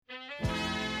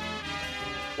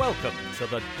Welcome to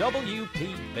the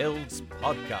WP Builds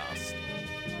podcast,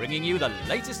 bringing you the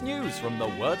latest news from the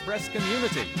WordPress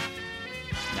community.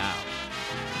 Now,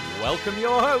 welcome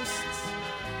your hosts,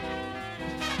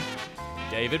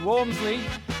 David Wormsley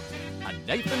and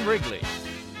Nathan Wrigley.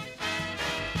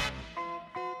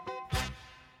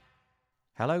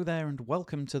 Hello there and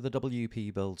welcome to the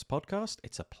WP Builds podcast.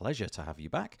 It's a pleasure to have you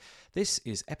back. This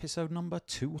is episode number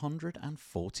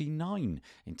 249,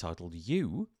 entitled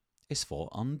U is for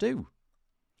Undo.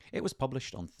 It was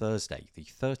published on Thursday, the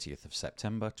 30th of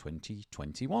September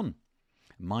 2021.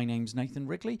 My name's Nathan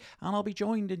Wrigley, and I'll be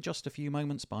joined in just a few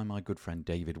moments by my good friend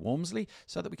David Wormsley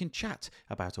so that we can chat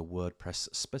about a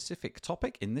WordPress-specific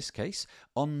topic, in this case,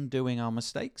 undoing our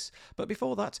mistakes. But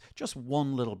before that, just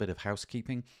one little bit of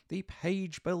housekeeping. The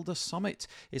Page Builder Summit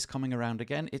is coming around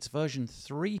again. It's version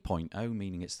 3.0,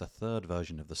 meaning it's the third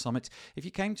version of the summit. If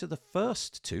you came to the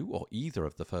first two, or either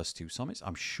of the first two summits,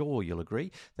 I'm sure you'll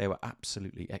agree they were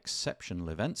absolutely exceptional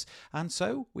events, and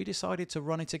so we decided to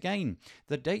run it again.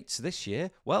 The dates this year,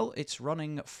 well, it's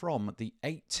running from the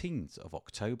 18th of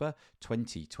October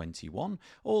 2021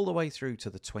 all the way through to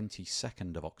the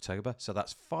 22nd of October. So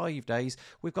that's 5 days.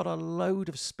 We've got a load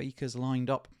of speakers lined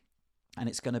up. And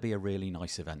it's going to be a really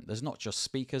nice event. There's not just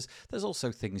speakers, there's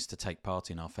also things to take part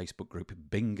in our Facebook group,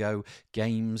 bingo,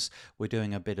 games. We're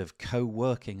doing a bit of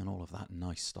co-working and all of that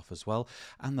nice stuff as well.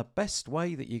 And the best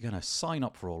way that you're going to sign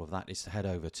up for all of that is to head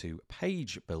over to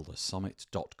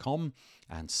pagebuildersummit.com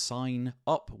and sign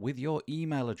up with your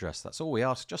email address. That's all we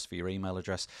ask, just for your email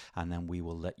address, and then we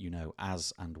will let you know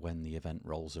as and when the event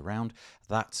rolls around.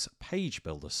 That's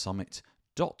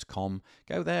pagebuildersummit.com.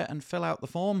 Go there and fill out the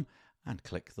form and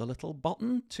click the little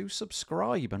button to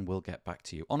subscribe, and we'll get back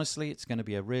to you. Honestly, it's going to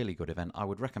be a really good event. I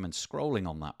would recommend scrolling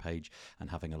on that page and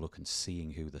having a look and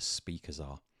seeing who the speakers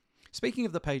are. Speaking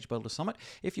of the Page Builder Summit,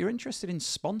 if you're interested in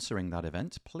sponsoring that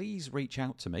event, please reach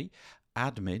out to me,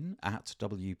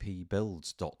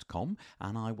 admin@wpbuilds.com,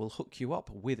 and I will hook you up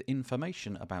with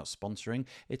information about sponsoring.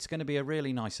 It's going to be a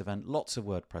really nice event, lots of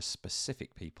WordPress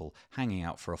specific people hanging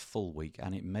out for a full week,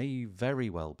 and it may very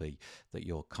well be that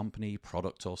your company,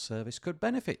 product or service could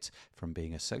benefit from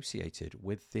being associated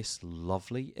with this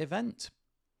lovely event.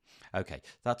 Okay,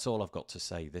 that's all I've got to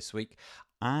say this week.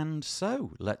 And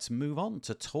so let's move on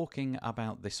to talking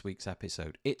about this week's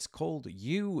episode. It's called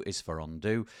U is for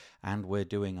Undo, and we're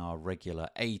doing our regular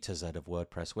A to Z of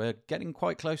WordPress. We're getting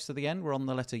quite close to the end. We're on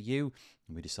the letter U,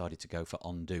 and we decided to go for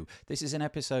undo. This is an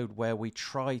episode where we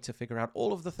try to figure out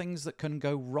all of the things that can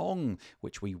go wrong,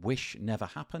 which we wish never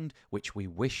happened, which we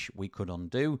wish we could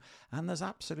undo. And there's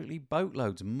absolutely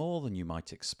boatloads, more than you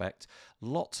might expect.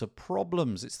 Lots of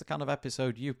problems. It's the kind of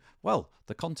episode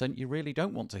the content you really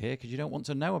don't want to hear because you don't want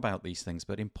to know about these things,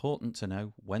 but important to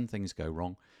know when things go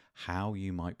wrong, how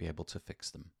you might be able to fix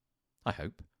them. I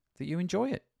hope that you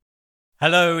enjoy it.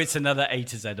 Hello, it's another A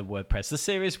to Z of WordPress, the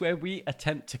series where we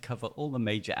attempt to cover all the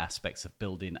major aspects of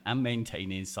building and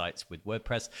maintaining sites with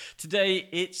WordPress. Today,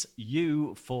 it's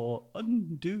U for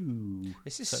Undo.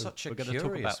 This is such a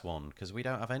curious one because we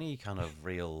don't have any kind of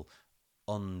real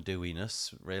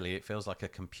undoiness, really. It feels like a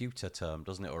computer term,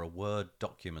 doesn't it? Or a Word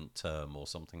document term or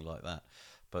something like that.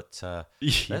 But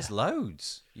there's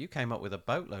loads. You came up with a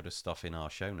boatload of stuff in our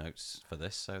show notes for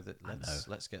this, so that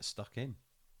let's get stuck in.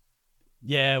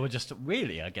 Yeah, I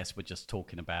guess we're just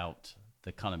talking about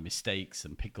the kind of mistakes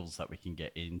and pickles that we can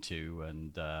get into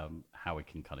and how we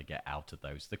can kind of get out of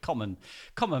those. The common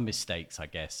mistakes, I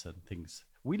guess, and things.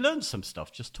 We learned some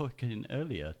stuff just talking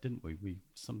earlier, didn't we?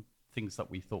 Some things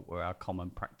that we thought were our common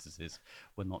practices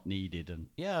were not needed. And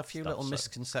a few little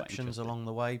misconceptions along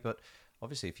the way, but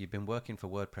obviously if you've been working for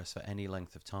WordPress for any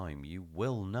length of time, you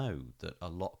will know that a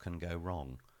lot can go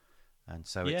wrong. And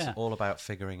so it's all about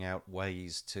figuring out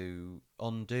ways to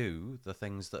undo the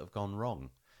things that have gone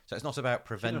wrong. So it's not about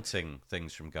preventing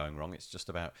things from going wrong. It's just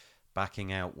about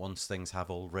backing out once things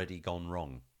have already gone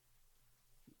wrong.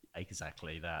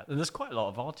 Exactly that. And there's quite a lot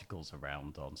of articles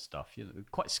around on stuff,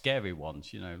 quite scary ones,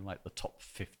 like the top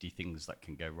 50 things that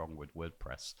can go wrong with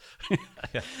WordPress.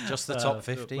 Just the top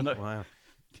 50? Wow.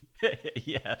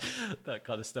 Yeah, that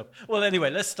kind of stuff. Well, anyway,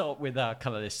 let's start with our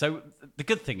kind of list. So the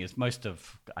good thing is most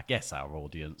of, I guess, our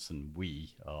audience and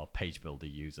we are page builder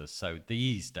users. So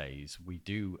these days we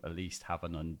do at least have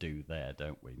an undo there,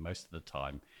 don't we? Most of the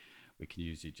time we can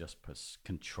usually just press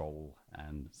Control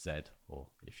and Z, or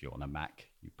if you're on a Mac,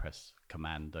 you press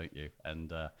Command, don't you?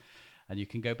 And you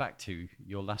can go back to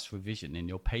your last revision in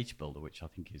your page builder, which I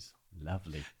think is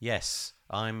lovely. Yes,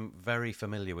 I'm very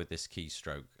familiar with this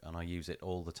keystroke and I use it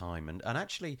all the time. And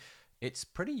actually, it's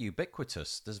pretty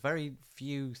ubiquitous. There's very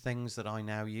few things that I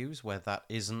now use where that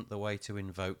isn't the way to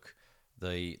invoke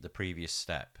the previous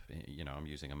step, I'm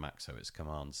using a Mac, so it's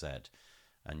Command Z,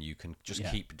 and you can just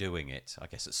Yeah. keep doing it. I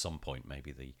guess at some point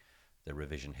maybe the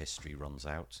revision history runs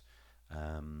out.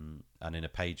 And in a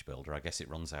page builder, I guess it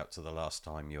runs out to the last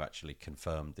time you actually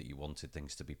confirmed that you wanted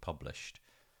things to be published.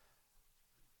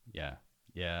 Yeah,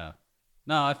 yeah.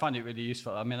 No, I find it really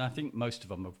useful. I mean, I think most of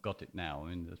them have got it now. I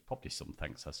mean, there's probably some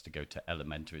thanks has to go to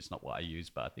Elementor. It's not what I use,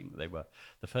 but I think they were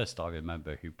the first I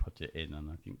remember who put it in,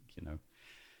 and I think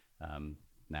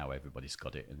now everybody's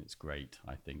got it, and it's great.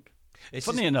 I think.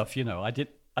 Funny enough, I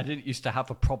didn't used to have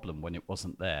a problem when it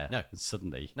wasn't there. No. And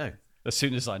suddenly, No. as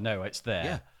soon as I know it's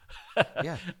there,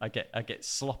 Yeah. I get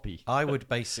sloppy. I would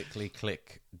basically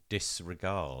click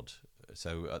disregard.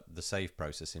 So the save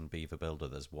process in Beaver Builder,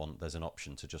 there's an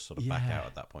option to just sort of back out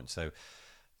at that point. So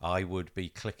I would be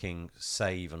clicking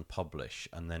save and publish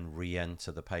and then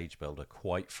re-enter the page builder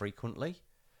quite frequently.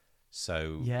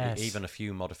 So even a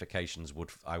few modifications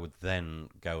I would then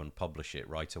go and publish it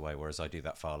right away, whereas I do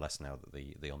that far less now that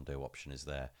the undo option is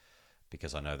there,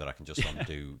 because I know that I can just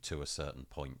undo to a certain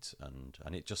point, and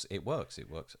it works. It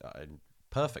works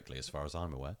perfectly as far as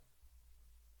I'm aware.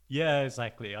 Yeah,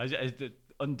 exactly. The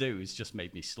undo has just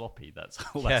made me sloppy. That's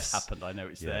all that's happened. I know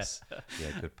it's there.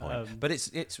 Yeah, good point. But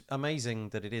it's amazing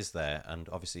that it is there, and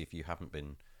obviously if you haven't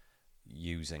been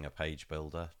using a page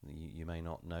builder, you may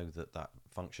not know that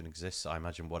function exists. I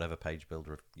imagine whatever page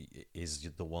builder is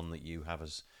the one that you have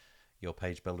as your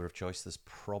page builder of choice, there's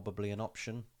probably an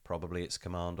option. Probably it's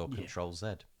Command or Control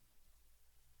Z.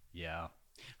 Yeah.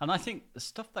 And I think the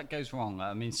stuff that goes wrong,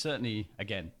 I mean, certainly,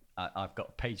 again, I've got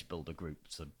a page builder group,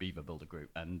 so Beaver builder group,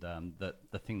 and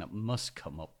the thing that must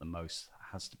come up the most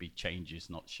has to be changes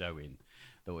not showing.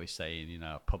 They're always saying,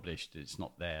 published, it's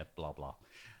not there, blah, blah.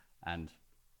 And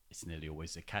it's nearly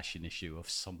always a caching issue of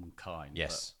some kind.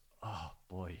 Yes. But, oh,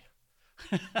 boy.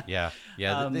 Yeah.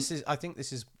 I think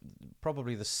this is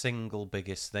probably the single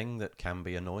biggest thing that can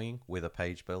be annoying with a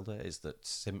page builder, is that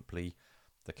simply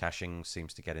the caching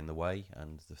seems to get in the way,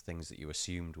 and the things that you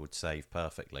assumed would save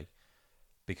perfectly,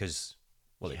 because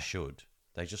it should,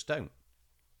 they just don't.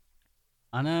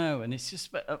 I know, and it's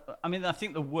just, I mean, I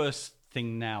think the worst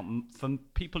thing now for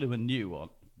people who are new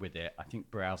with it, I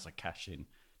think browser caching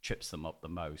trips them up the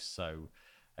most. So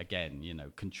again,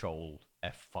 Control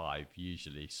F5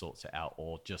 usually sorts it out,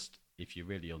 or just if you're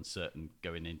really uncertain,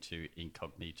 going into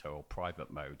incognito or private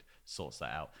mode sorts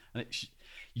that out. And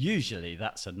usually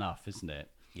that's enough, isn't it?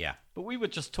 Yeah. But we were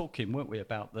just talking, weren't we,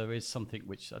 about there is something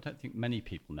which I don't think many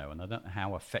people know, and I don't know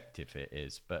how effective it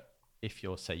is, but if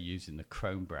you're, say, using the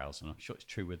Chrome browser, and I'm sure it's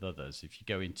true with others, if you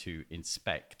go into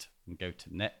Inspect and go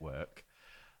to Network,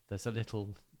 there's a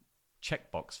little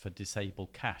checkbox for Disable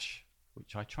Cache,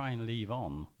 which I try and leave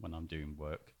on when I'm doing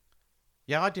work.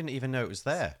 Yeah, I didn't even know it was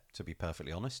there, to be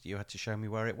perfectly honest. You had to show me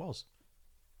where it was.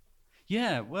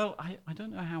 Yeah, well, I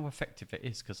don't know how effective it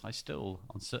is, because I still,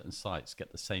 on certain sites,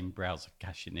 get the same browser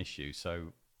caching issue.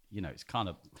 So, it's kind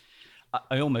of...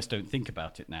 I almost don't think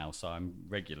about it now, so I'm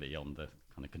regularly on the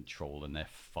kind of Control and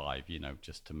F5,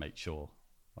 just to make sure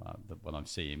that what I'm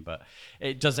seeing. But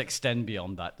it does extend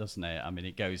beyond that, doesn't it? I mean,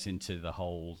 it goes into the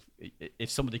whole... If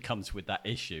somebody comes with that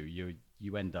issue,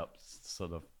 you end up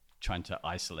sort of trying to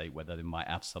isolate whether they might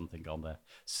have something on their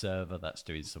server that's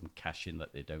doing some caching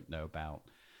that they don't know about.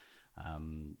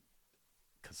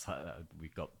 Because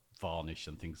we've got Varnish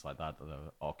and things like that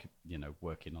are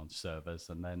working on servers,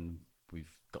 and then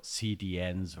we've got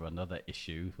CDNs are another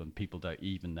issue when people don't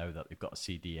even know that they've got a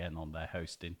CDN on their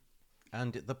hosting.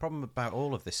 And the problem about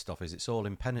all of this stuff is it's all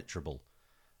impenetrable,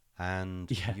 and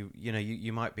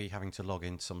you might be having to log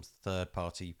in some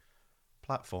third-party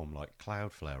platform like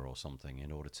Cloudflare or something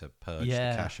in order to purge the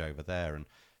cache over there, and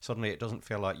suddenly it doesn't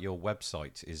feel like your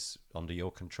website is under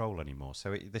your control anymore.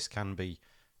 So this can be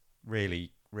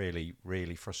really, really,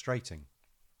 really frustrating.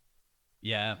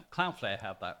 Yeah, Cloudflare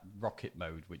have that rocket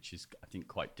mode, which is, I think,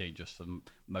 quite dangerous for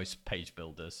most page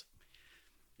builders.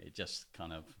 It just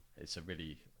kind of, it's a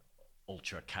really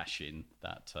ultra caching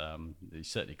that you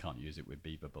certainly can't use it with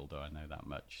Beaver Builder. I know that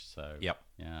much. So Yep.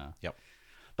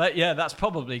 But yeah, that's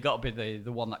probably got to be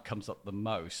the one that comes up the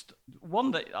most.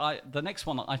 The next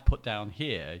one that I put down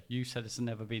here, you said it's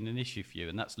never been an issue for you,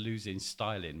 and that's losing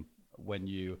styling when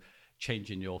you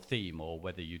changing your theme, or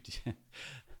whether you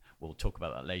we'll talk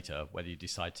about that later, whether you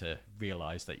decide to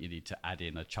realize that you need to add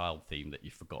in a child theme that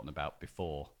you've forgotten about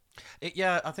before.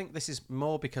 I think this is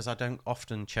more because I don't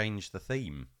often change the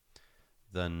theme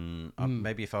than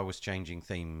maybe if I was changing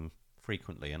theme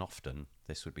frequently and often,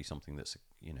 this would be something that's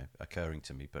occurring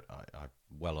to me, but I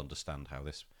well understand how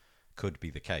this could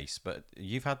be the case. But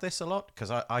you've had this a lot,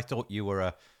 because I thought you were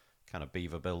a kind of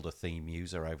Beaver Builder theme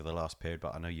user over the last period,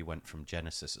 but I know you went from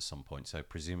Genesis at some point, so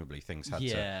presumably things had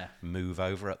to move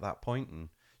over at that point, and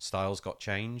styles got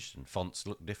changed, and fonts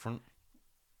looked different.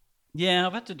 Yeah,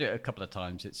 I've had to do it a couple of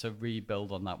times. It's a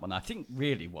rebuild on that one. I think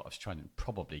really what I was trying to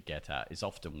probably get at is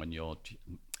often when you're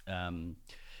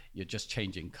just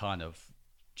changing kind of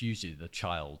usually the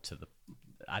child to the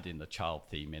adding the child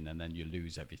theme in, and then you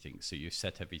lose everything. So you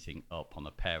set everything up on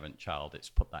a parent child. It's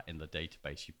put that in the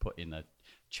database. You put in a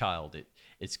child.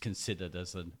 It's considered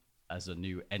as a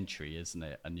new entry, isn't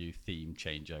it? A new theme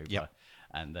changeover. Yep.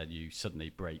 And then you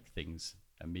suddenly break things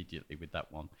immediately with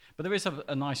that one. But there is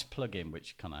a nice plugin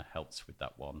which kind of helps with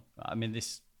that one. I mean,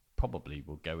 this probably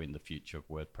will go in the future of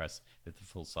WordPress if the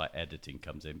full site editing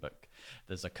comes in, but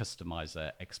there's a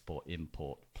customizer export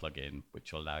import plugin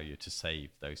which will allow you to save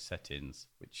those settings,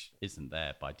 which isn't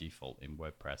there by default in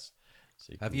WordPress.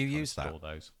 So have you used that?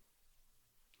 Those.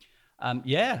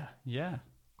 Yeah.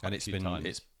 And it's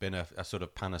been a sort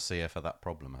of panacea for that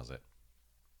problem, has it?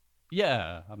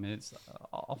 Yeah, I mean, it's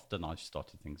often I've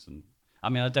started things, and I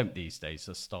mean, I don't these days.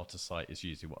 A starter site is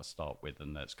usually what I start with,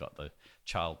 and it's got the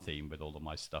child theme with all of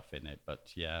my stuff in it. But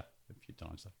yeah, a few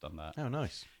times I've done that. Oh,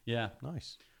 nice. Yeah,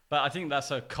 nice. But I think that's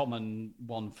a common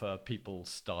one for people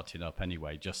starting up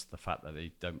anyway. Just the fact that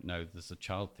they don't know there's a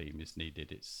child theme is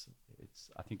needed.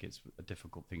 I think it's a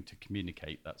difficult thing to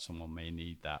communicate that someone may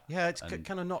need that. Yeah, it's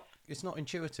kind of not. It's not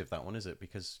intuitive, that one, is it?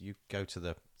 Because you go to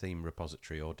the theme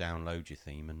repository or download your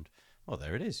theme, and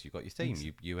there it is. You've got your theme.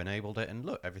 You enabled it, and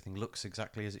look, everything looks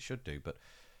exactly as it should do. But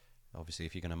obviously,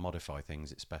 if you're going to modify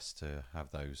things, it's best to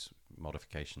have those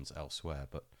modifications elsewhere.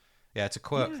 But yeah, it's a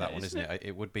quirk, that one, isn't it?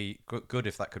 It would be good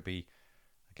if that could be,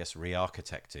 I guess,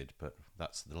 re-architected. But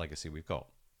that's the legacy we've got.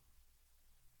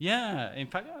 Yeah, in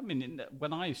fact, I mean,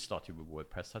 when I started with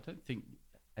WordPress, I don't think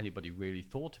anybody really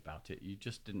thought about it. You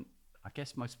just didn't. I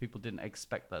guess most people didn't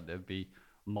expect that they'd be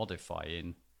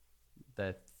modifying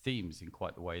their themes in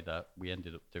quite the way that we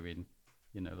ended up doing,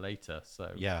 later.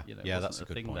 So yeah, that's a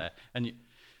good thing point. There. And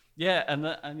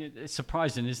and it's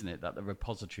surprising, isn't it, that the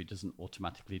repository doesn't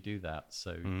automatically do that?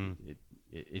 So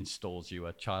it installs you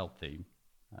a child theme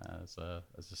as a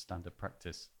standard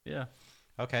practice. Yeah.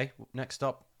 Okay. Next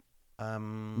up.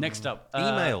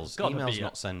 Emails. Emails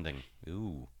not sending.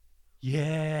 Ooh.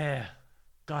 Yeah.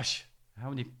 Gosh, how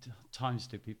many times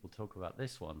do people talk about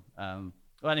this one?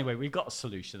 Well, anyway, we've got a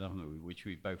solution, haven't we, which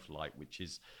we both like, which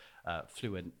is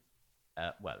Fluent,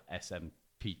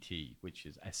 SMPT, which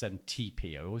is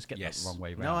SMTP. I always get that the wrong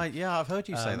way around. No, I've heard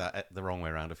you say that the wrong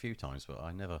way around a few times, but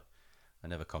I never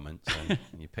comment. So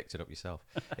you picked it up yourself.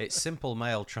 It's Simple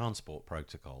Mail Transport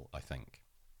Protocol, I think.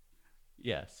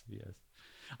 Yes.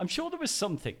 I'm sure there was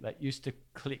something that used to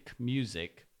click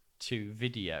music to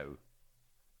video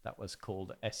that was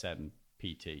called SMPT.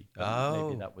 Maybe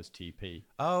that was TP.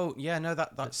 Oh, yeah, no,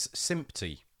 that's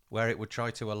SMPTE, where it would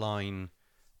try to align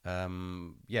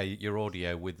your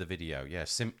audio with the video. Yeah,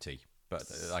 SMPTE.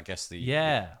 But I guess they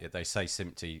say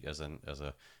SMPTE as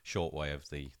a short way of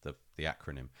the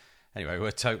acronym. Anyway,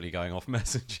 we're totally going off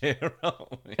message here,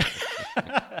 aren't we?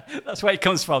 That's where it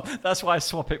comes from. That's why I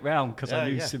swap it round, because I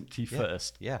knew SMPTE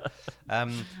first. Yeah.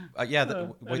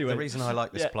 The reason I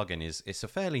like this plugin is it's a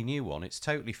fairly new one. It's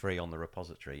totally free on the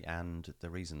repository, and the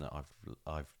reason that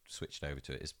I've switched over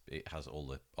to it is it has all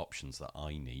the options that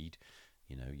I need.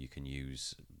 You can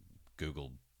use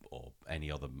Google or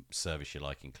any other service you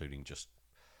like, including just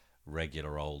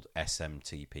regular old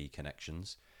SMTP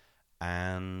connections.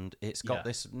 And it's got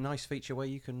this nice feature where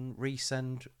you can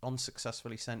resend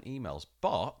unsuccessfully sent emails.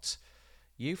 But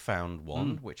you found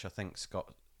one which I think's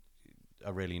got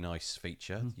a really nice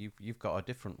feature. You've got a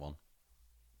different one.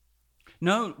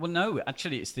 No,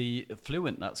 actually it's the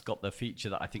Fluent that's got the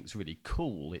feature that I think is really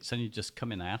cool. It's only just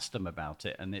come in. I asked them about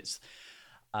it, and it's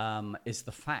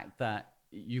the fact that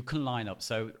you can line up.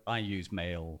 So I use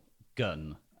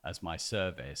Mailgun as my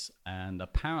service, and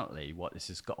apparently what this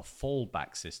has got a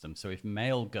fallback system. So if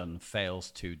Mailgun fails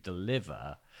to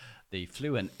deliver, the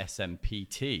Fluent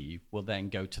SMPT will then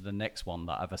go to the next one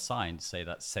that I've assigned, say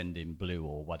that's Sendinblue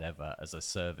or whatever as a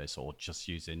service, or just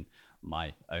using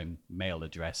my own mail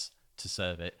address to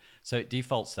serve it. So it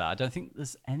defaults that. I don't think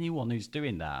there's anyone who's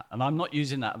doing that, and I'm not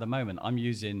using that at the moment.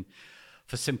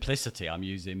 For simplicity, I'm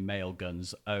using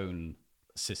Mailgun's own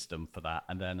system for that,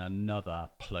 and then another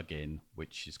plugin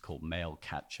which is called Mail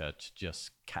Catcher to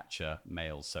just capture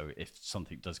mail, so if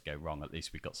something does go wrong, at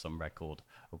least we've got some record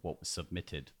of what was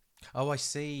submitted. Oh, I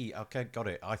see. Okay, got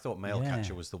it. I thought Mail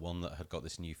Catcher was the one that had got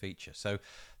this new feature. So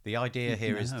the idea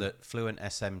here is that Fluent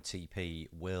SMTP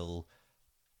will,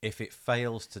 if it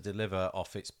fails to deliver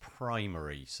off its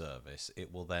primary service,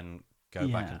 it will then go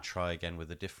back and try again with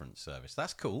a different service.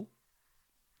 That's cool.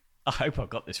 I hope I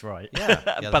got this right. Yeah,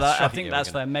 but I shocking think you that's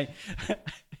were their main.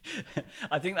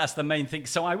 I think that's the main thing.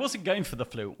 So I wasn't going for the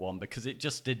Fluent one because it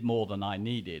just did more than I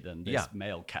needed, and this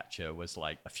mail catcher was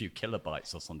like a few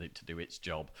kilobytes or something to do its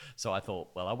job. So I thought,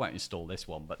 well, I won't install this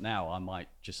one, but now I might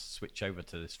just switch over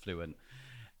to this Fluent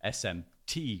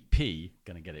SMTP.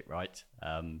 Going to get it right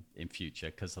in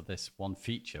future because of this one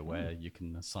feature where you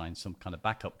can assign some kind of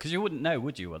backup. Because you wouldn't know,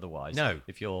 would you? Otherwise, No.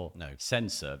 If your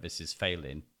send service is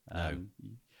failing,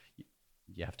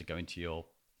 you have to go into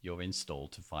your install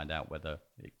to find out whether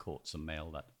it caught some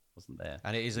mail that wasn't there.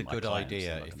 And it is a My good client's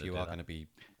idea not if gonna you do are that. going to be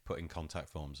putting contact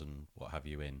forms and what have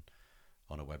you in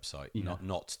on a website, Yeah.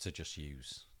 not to just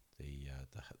use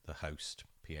the host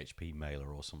PHP mailer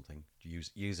or something.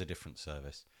 Use a different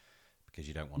service because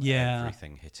you don't want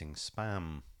everything hitting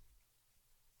spam.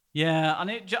 Yeah, and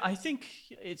I think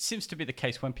it seems to be the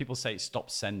case when people say stop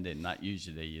sending, that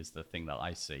usually is the thing that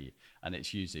I see. And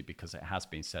it's usually because it has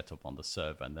been set up on the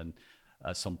server, and then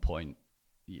at some point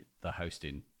the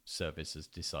hosting service has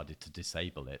decided to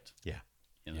disable it. Yeah.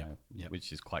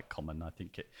 Which is quite common. I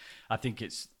think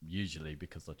it's usually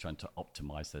because they're trying to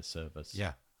optimize their servers.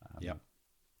 Yeah.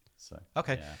 So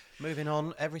Okay, yeah. moving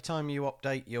on. Every time you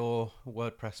update your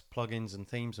WordPress plugins and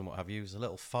themes and what have you, there's a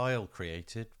little file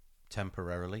created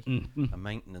temporarily, a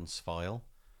maintenance file,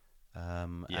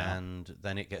 and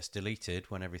then it gets deleted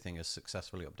when everything has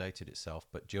successfully updated itself.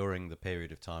 But during the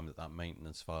period of time that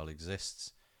maintenance file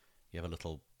exists, you have a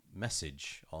little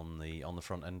message on the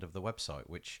front end of the website,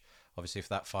 which obviously if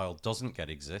that file doesn't get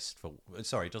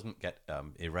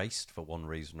erased for one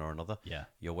reason or another,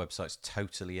 your website's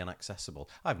totally inaccessible.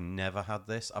 I've never had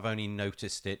this. I've only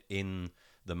noticed it in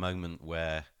the moment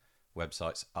where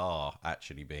websites are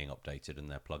actually being updated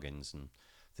and their plugins and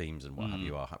themes and what have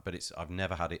you are, but I've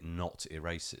never had it not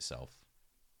erase itself.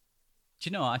 Do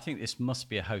you know, I think this must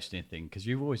be a hosting thing because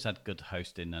you've always had good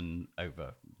hosting, and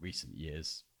over recent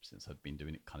years, since I've been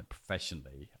doing it kind of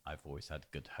professionally, I've always had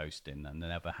good hosting and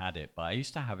never had it. But I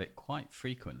used to have it quite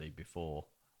frequently before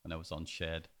when I was on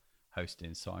shared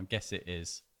hosting. So I guess it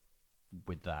is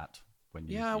with that when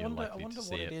you, I you're wonder likely to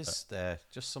see what it is there.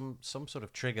 Just some sort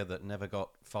of trigger that never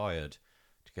got fired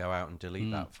to go out and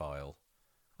delete that file.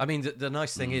 I mean, the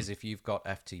nice thing is if you've got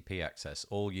FTP access,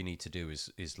 all you need to do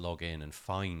is log in and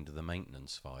find the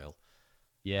maintenance file.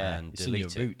 Yeah, and it's in your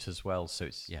delete it. root as well, so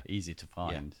it's easy to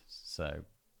find. So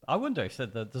I wonder if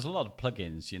there's a lot of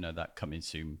plugins, that coming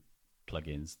soon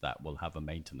plugins that will have a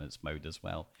maintenance mode as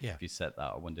well. Yeah. If you set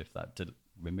that, I wonder if that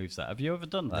removes that. Have you ever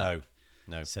done that?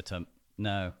 No. Set up?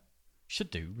 No.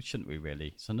 Should do, shouldn't we? Really?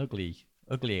 It's an ugly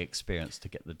experience to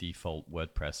get the default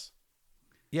WordPress.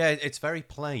 Yeah, it's very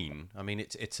plain. I mean,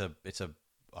 it's a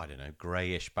I don't know,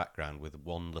 greyish background with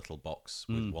one little box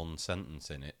with one sentence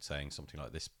in it saying something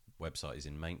like this website is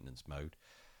in maintenance mode.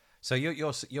 So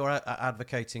you're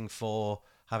advocating for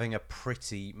having a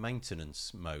pretty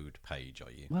maintenance mode page,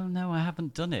 are you? Well, no, I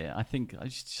haven't done it. I think it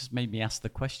just made me ask the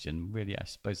question. Really, I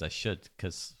suppose I should,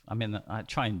 because I mean, I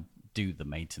try and do the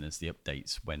maintenance, the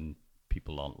updates when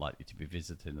people aren't likely to be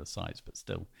visiting the sites, but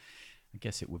still, I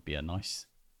guess it would be a nice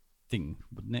thing,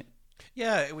 wouldn't it?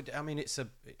 Yeah, it would. I mean,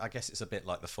 I guess it's a bit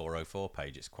like the 404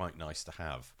 page. It's quite nice to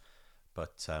have,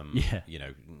 but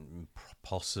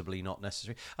possibly not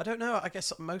necessary. I don't know. I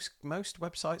guess most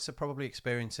websites are probably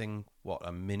experiencing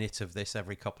a minute of this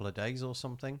every couple of days or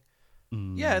something.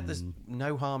 Yeah, there's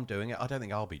no harm doing it. I don't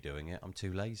think I'll be doing it. I'm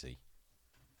too lazy.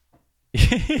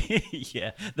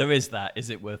 Yeah, there is that. Is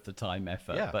it worth the time,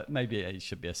 effort? Yeah. But maybe it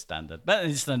should be a standard. But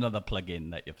it's another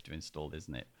plugin that you have to install,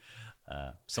 isn't it?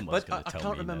 Someone's going to tell me. I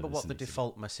can't remember what the listen,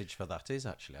 default message for that is,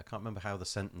 actually. I can't remember how the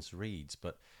sentence reads,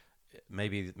 but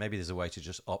maybe there's a way to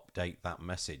just update that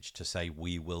message to say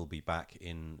we will be back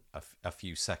in a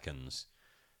few seconds.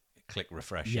 Click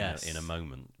refresh in a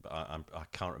moment. But I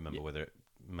can't remember whether it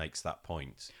makes that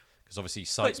point. Because obviously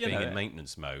sites being in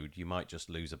maintenance mode, you might just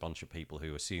lose a bunch of people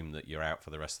who assume that you're out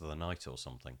for the rest of the night or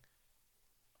something.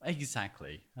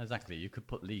 Exactly. You could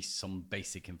put at least some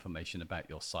basic information about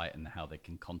your site and how they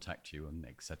can contact you and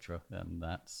etc. and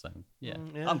that. So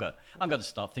I'm going to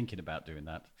start thinking about doing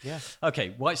that. Yeah.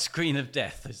 Okay. White screen of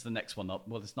death is the next one up.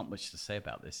 Well, there's not much to say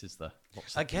about this, is there?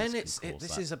 Again, this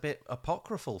is a bit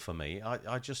apocryphal for me.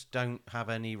 I just don't have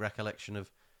any recollection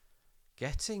of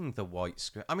getting the white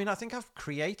screen. I mean, I think I've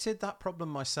created that problem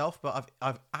myself, but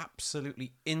I've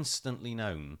absolutely instantly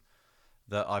known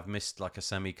that I've missed like a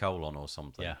semicolon or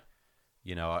something.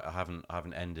 Yeah. I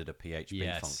haven't ended a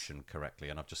PHP function correctly,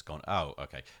 and I've just gone, oh,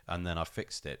 okay, and then I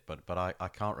fixed it. But I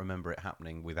can't remember it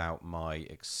happening without my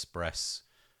express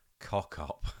cock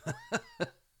up.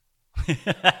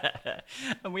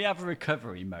 And we have a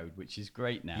recovery mode, which is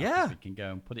great now. 'Cause Yeah. we can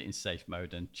go and put it in safe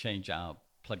mode and change our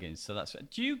plugins. So that's.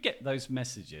 Do you get those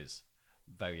messages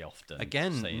very often?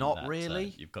 Again, saying not that, really,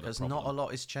 you've got a because problem? not a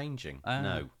lot is changing.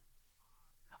 No.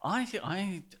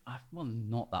 I well,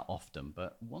 not that often,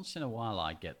 but once in a while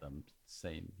I get them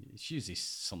saying it's usually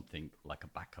something like a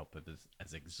backup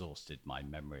has exhausted my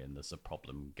memory and there's a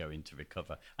problem going to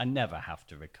recover. I never have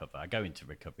to recover. I go into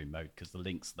recovery mode because the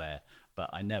link's there,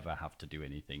 but I never have to do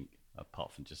anything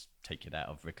apart from just take it out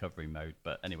of recovery mode.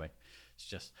 But anyway, it's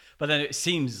just. But then it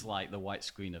seems like the white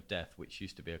screen of death, which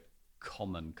used to be a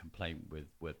common complaint with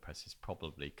WordPress, is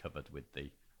probably covered with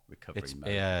the recovery It's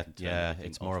mode.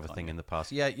 it's more of a thing in the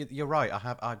past. Yeah, you're right.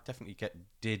 I definitely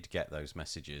did get those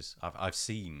messages. I've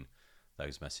seen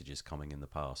those messages coming in the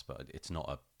past, but it's not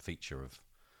a feature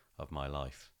of my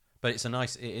life. But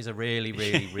it is a really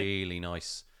really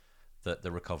nice that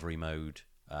the recovery mode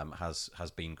has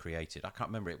been created. I can't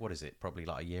remember it. What is it? Probably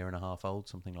like a year and a half old,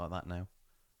 something like that now.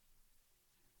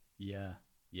 Yeah,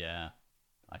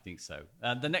 I think so.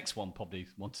 The next one probably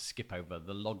want to skip over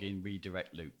the login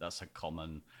redirect loop. That's a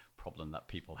common problem that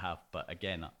people have, but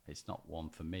again, it's not one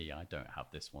for me. I don't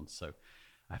have this one, so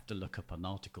I have to look up an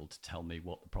article to tell me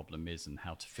what the problem is and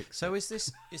how to fix it. So is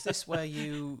this where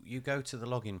you go to the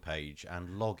login page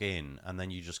and log in, and then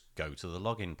you just go to the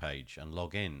login page and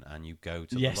log in, and you go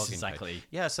to the login exactly. page?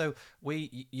 Yeah. So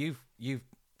you've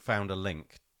found a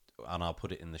link, and I'll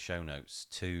put it in the show notes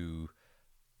to.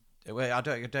 I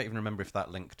don't even remember if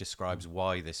that link describes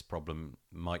why this problem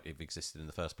might have existed in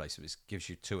the first place. It gives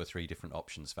you 2 or 3 different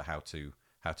options for how to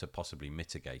possibly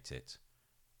mitigate it.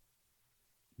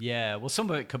 Yeah, well,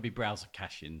 some of it could be browser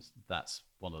caching. That's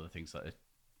one of the things that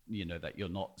that you're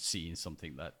not seeing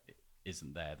something that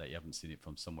isn't there, that you haven't seen it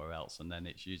from somewhere else, and then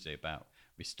it's usually about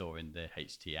restoring the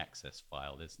htaccess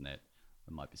file, isn't it?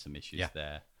 There might be some issues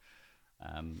there.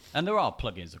 And there are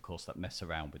plugins, of course, that mess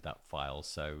around with that file,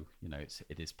 so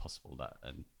it is possible that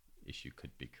an issue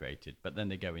could be created. But then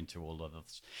they go into all of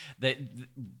this.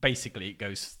 Basically, it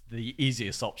goes the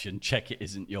easiest option: check it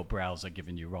isn't your browser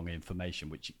giving you wrong information,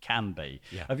 which it can be.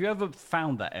 Yeah. Have you ever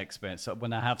found that experience? So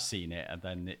when I have seen it, and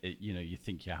then you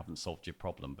think you haven't solved your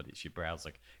problem, but it's your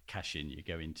browser caching. You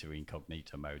go into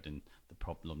incognito mode, and the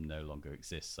problem no longer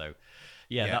exists. So,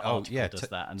 that article does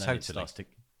that, and then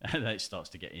it starts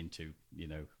to get into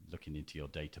looking into your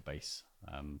database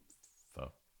for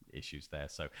issues there.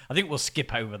 So I think we'll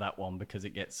skip over that one because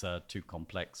it gets too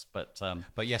complex. But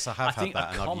yes, I have had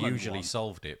that, and I've usually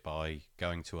solved it by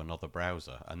going to another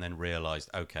browser and then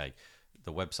realised, okay,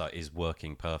 the website is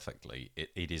working perfectly.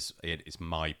 It is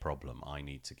my problem. I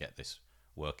need to get this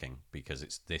working because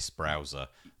it's this browser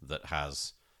that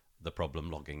has the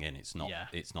problem logging in. It's not.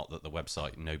 It's not that the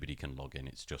website nobody can log in.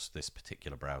 It's just this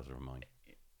particular browser of mine.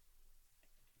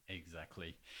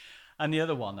 Exactly. And the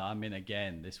other one,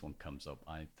 again, this one comes up.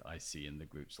 I see in the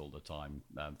groups all the time,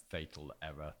 fatal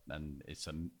error. And it's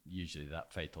usually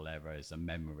that fatal error is a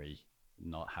memory,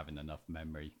 not having enough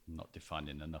memory, not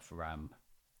defining enough RAM.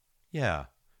 Yeah.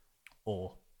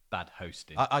 Or bad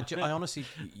hosting. I honestly,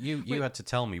 you had to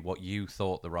tell me what you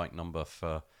thought the right number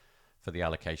for the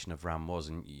allocation of RAM was.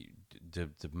 And the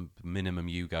minimum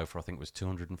you go for, I think, was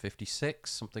 256,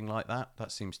 something like that.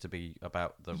 That seems to be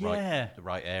about the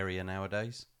right area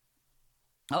nowadays.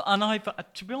 And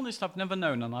to be honest, I've never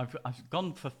known, and I've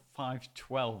gone for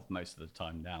 512 most of the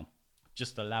time now,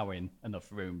 just allowing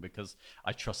enough room because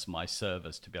I trust my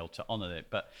servers to be able to honor it.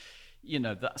 But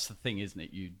that's the thing, isn't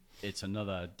it? It's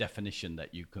another definition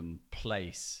that you can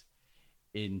place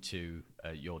into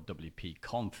your WP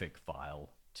config file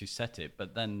to set it,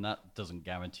 but then that doesn't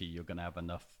guarantee you're going to have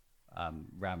enough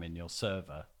RAM in your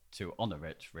server to honor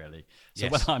it, really. So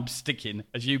when I'm sticking,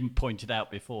 as you pointed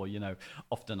out before,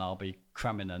 often I'll be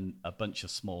cramming a bunch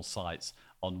of small sites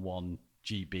on 1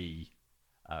 GB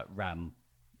RAM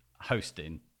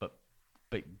hosting, but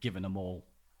giving them all,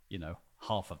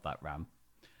 half of that RAM.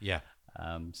 Yeah.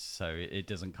 So it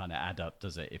doesn't kind of add up,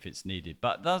 does it, if it's needed?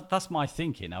 But that's my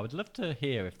thinking. I would love to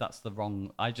hear if that's the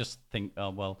wrong. I just think,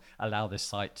 allow this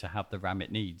site to have the RAM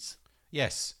it needs.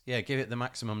 Yes. Yeah, give it the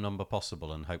maximum number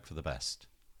possible and hope for the best.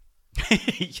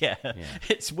 Yeah,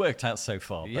 it's worked out so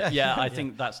far. But I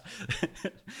think that's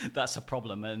a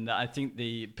problem. And I think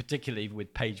particularly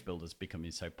with page builders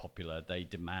becoming so popular, they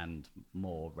demand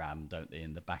more RAM, don't they,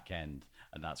 in the back end?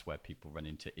 And that's where people run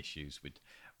into issues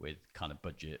with kind of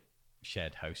budget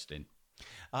shared hosting.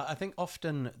 I think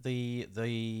often the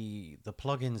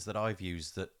plugins that I've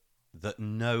used that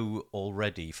know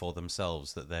already for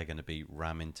themselves that they're going to be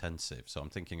RAM intensive. So I'm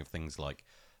thinking of things like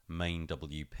Main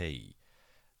WP.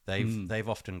 They've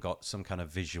often got some kind of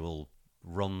visual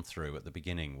run through at the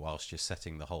beginning whilst you're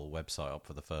setting the whole website up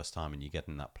for the first time and you're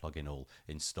getting that plugin all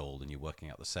installed and you're working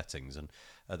out the settings, and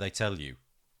they tell you,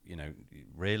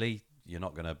 really,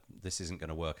 this isn't going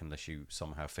to work unless you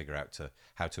somehow figure out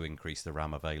how to increase the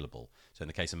RAM available. So in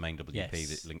the case of main WP,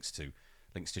 Yes. it links to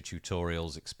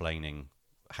tutorials explaining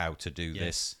how to do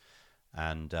this,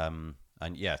 and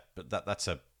yeah, but that's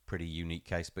a pretty unique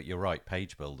case. But you're right,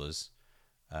 page builders.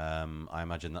 I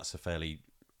imagine that's a fairly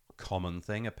common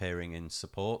thing appearing in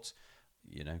support.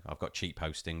 I've got cheap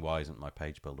hosting. Why isn't my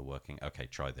page builder working? Okay,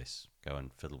 try this. Go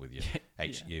and fiddle with your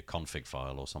your config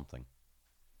file or something.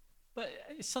 But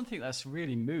it's something that's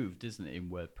really moved, isn't it, in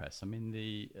WordPress? I mean,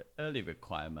 the early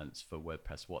requirements for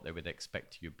WordPress, what they would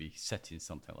expect you to be setting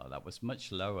something like that, was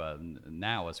much lower. And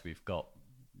now, as we've got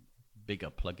bigger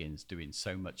plugins doing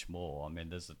so much more, I mean,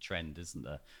 there's a trend, isn't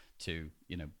there, to,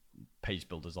 page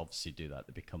builders obviously do that.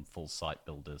 They become full site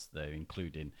builders. They're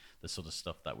including the sort of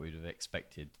stuff that we would have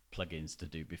expected plugins to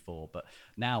do before. But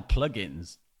now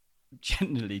plugins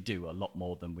generally do a lot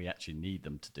more than we actually need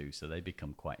them to do, so they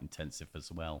become quite intensive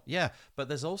as well. Yeah, but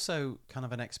there's also kind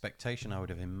of an expectation, I would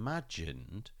have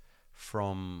imagined,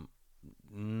 from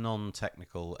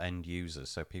non-technical end users,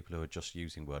 so people who are just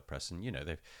using WordPress and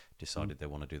they've decided they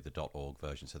want to do the .org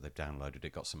version, so they've downloaded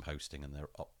it, got some hosting, and they're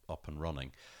up and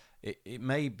running. It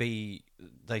may be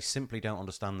they simply don't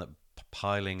understand that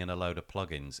piling in a load of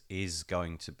plugins is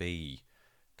going to be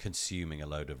consuming a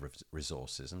load of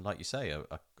resources, and like you say,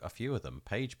 a few of them,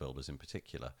 page builders in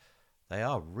particular, they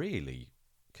are really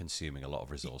consuming a lot of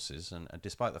resources, and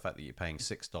despite the fact that you're paying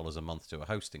 $6 a month to a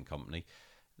hosting company,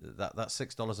 that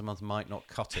 $6 a month might not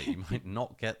cut it. You might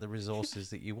not get the resources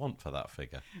that you want for that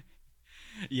figure.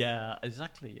 Yeah,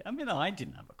 exactly. I mean, I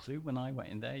didn't have a clue when I went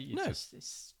in there. No.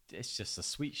 It's just a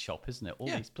sweet shop, isn't it? All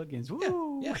Yeah. these plugins.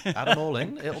 Woo! Yeah, add them all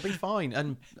in, it'll be fine.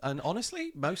 And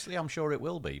honestly, mostly I'm sure it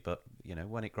will be, but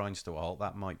when it grinds to a halt,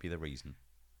 that might be the reason.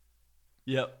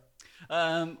 Yep.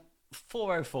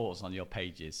 404s on your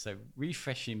pages. So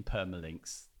refreshing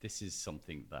permalinks. This is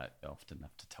something that I often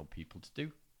have to tell people to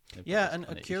do. Yeah, and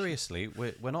curiously,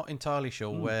 we're not entirely sure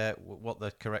what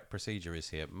the correct procedure is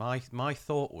here. My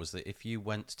thought was that if you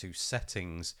went to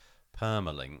settings,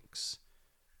 permalinks,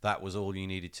 that was all you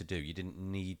needed to do. You didn't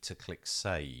need to click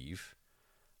save.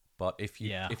 But if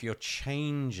you're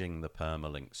changing the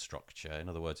permalink structure, in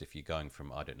other words, if you're going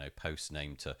from, I don't know, post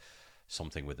name to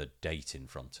something with a date in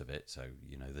front of it, so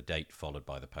the date followed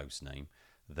by the post name,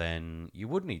 then you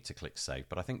would need to click save.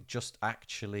 But I think just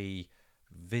actually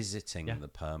visiting the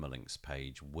permalinks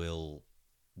page will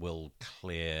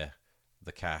clear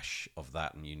the cache of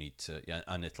that, and you need to,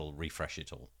 and it'll refresh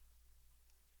it all.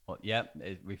 Well, yeah,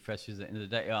 it refreshes it in the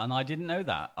day. And I didn't know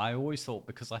that. I always thought,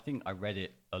 because I think I read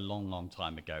it a long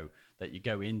time ago, that you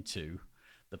go into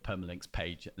the permalinks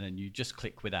page and then you just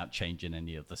click without changing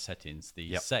any of the settings,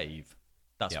 save.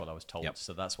 That's what I was told.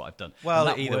 So that's what I've done. Well,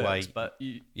 that either works, way. But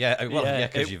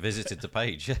because you visited the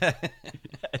page.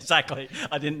 Exactly.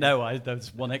 I didn't know there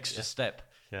was one extra step.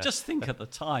 Yeah. Just think at the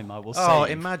time I will Oh,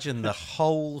 save. imagine the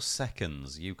whole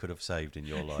seconds you could have saved in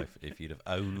your life if you'd have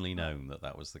only known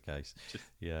that was the case.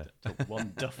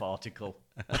 One Duff article.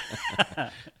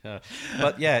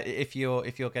 But yeah, if you're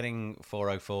getting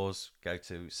 404s, go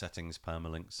to settings,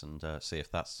 permalinks, and see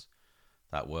if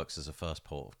that works as a first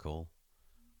port of call.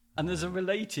 And there's a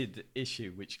related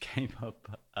issue which came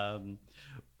up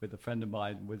with a friend of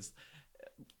mine, was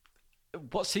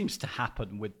what seems to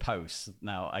happen with posts.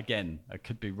 Now, again, I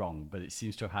could be wrong, but it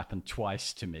seems to have happened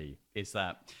twice to me, is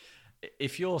that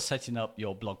if you're setting up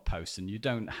your blog post and you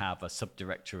don't have a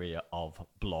subdirectory of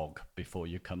blog before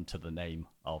you come to the name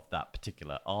of that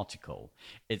particular article,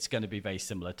 it's going to be very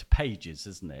similar to pages,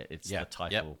 isn't it? It's the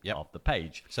title of the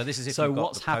page. So this is if you've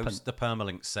got the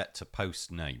permalink set to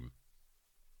post name.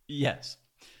 Yes.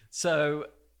 So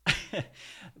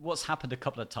what's happened a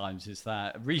couple of times is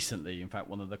that recently, in fact,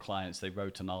 one of the clients, they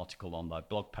wrote an article on their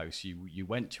blog post. You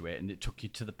went to it and it took you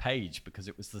to the page because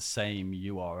it was the same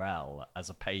URL as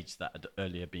a page that had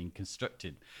earlier been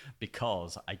constructed,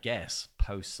 because I guess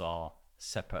posts are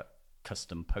separate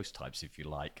custom post types, if you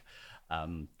like,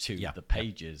 to the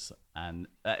pages. And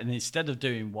instead of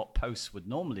doing what posts would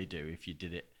normally do, if you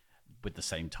did it with the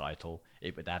same title,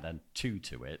 it would add a 2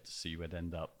 to it. So you would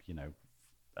end up,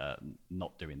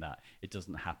 not doing that. It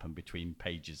doesn't happen between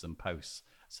pages and posts.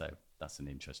 So that's an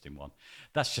interesting one.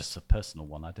 That's just a personal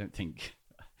one. I don't think,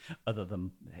 other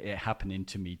than it happening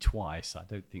to me twice, I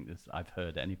don't think I've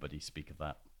heard anybody speak of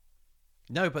that.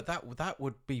 No, but that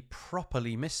would be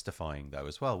properly mystifying though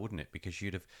as well, wouldn't it? Because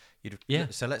you'd have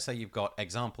So let's say you've got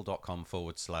example.com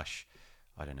 /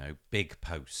 I don't know, big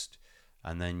post,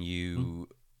 and then you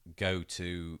go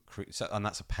to, and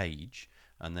that's a page,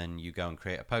 and then you go and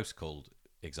create a post called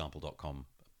example.com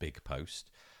big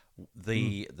post.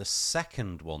 The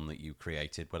second one that you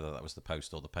created, whether that was the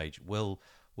post or the page, will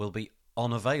be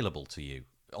unavailable to you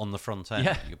on the front end.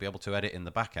 Yeah. You'll be able to edit in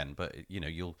the back end, but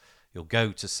you'll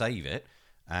go to save it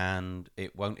and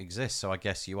it won't exist. So I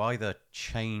guess you either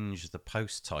change the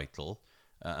post title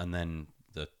and then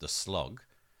the slug,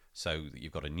 so that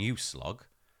you've got a new slug,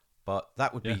 but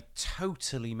that would be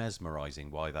totally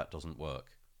mesmerizing why that doesn't work.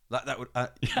 That would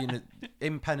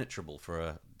impenetrable for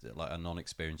a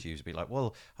non-experienced user. Be like,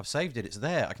 well, I've saved it, it's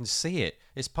there, I can see it,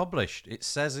 it's published, it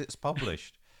says it's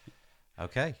published.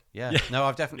 Okay, yeah. No,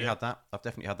 I've definitely had that.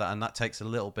 And that takes a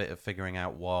little bit of figuring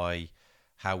out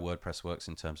how WordPress works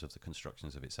in terms of the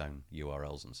constructions of its own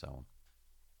URLs and so on.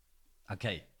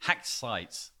 Okay, hacked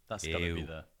sites. That's got to be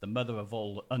the mother of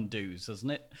all undos, isn't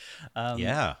it?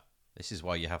 Yeah, this is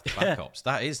why you have the backups.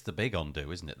 That is the big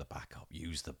undo, isn't it? The backup.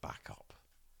 Use the backup.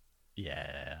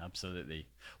 Yeah, absolutely.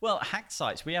 Well, hacked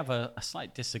sites, we have a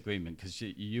slight disagreement because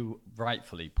you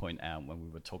rightfully point out when we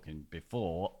were talking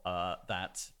before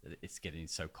that it's getting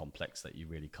so complex that you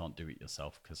really can't do it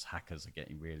yourself because hackers are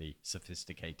getting really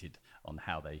sophisticated on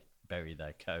how they bury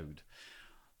their code.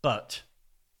 But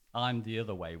I'm the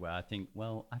other way where I think,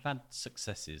 well, I've had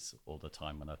successes all the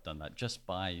time when I've done that just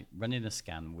by running a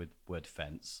scan with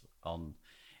WordFence on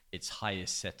its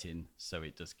highest setting, so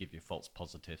it does give you false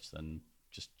positives and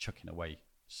just chucking away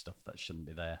stuff that shouldn't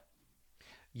be there.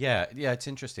 Yeah, it's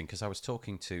interesting because I was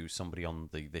talking to somebody on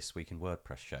the This Week in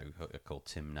WordPress show called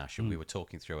Tim Nash, and we were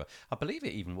talking through I believe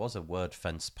it even was a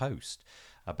WordFence post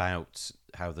about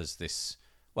how there's this,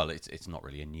 well, it's not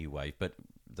really a new wave, but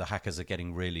the hackers are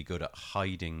getting really good at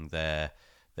hiding their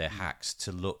hacks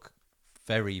to look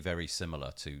very, very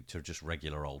similar to just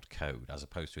regular old code, as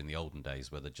opposed to in the olden days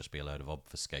where there'd just be a load of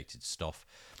obfuscated stuff.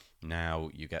 Now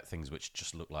you get things which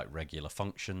just look like regular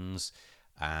functions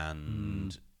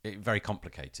and very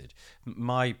complicated.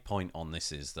 My point on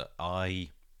this is that I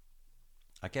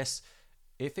guess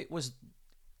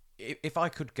if I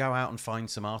could go out and find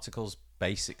some articles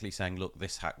basically saying, look,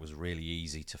 this hack was really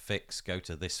easy to fix, go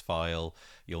to this file,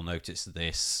 you'll notice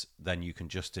this, then you can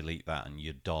just delete that and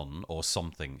you're done, or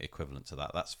something equivalent to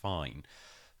that, that's fine.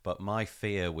 But my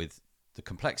fear with the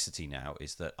complexity now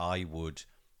is that I would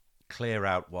clear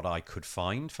out what I could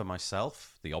find for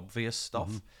myself, the obvious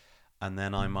stuff, and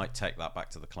then I might take that back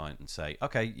to the client and say,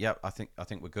 okay, yeah, I think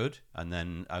we're good, and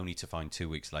then only to find 2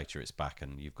 weeks later it's back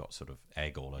and you've got sort of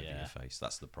egg all over your face.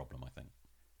 That's the problem, I think.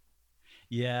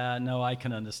 Yeah, no, I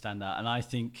can understand that, and I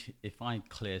think if I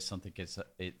clear something,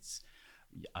 it's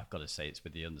I've got to say it's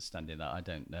with the understanding that I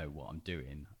don't know what I'm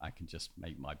doing. I can just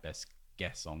make my best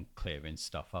guess on clearing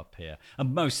stuff up here,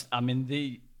 and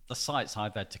the sites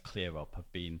I've had to clear up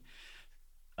have been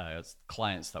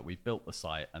clients that we've built the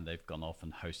site and they've gone off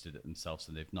and hosted it themselves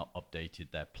and they've not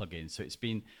updated their plugins. So it's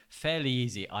been fairly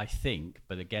easy, I think,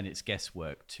 but again, it's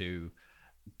guesswork to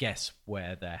guess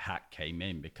where their hack came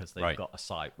in because they've got a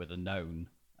site with a known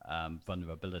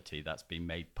vulnerability that's been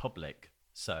made public.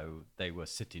 So they were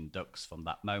sitting ducks from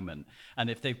that moment. And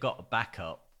if they've got a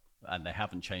backup and they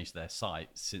haven't changed their site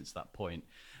since that point,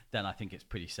 then I think it's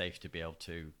pretty safe to be able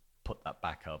to put that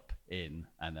backup in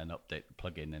and then update the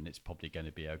plugin, and it's probably going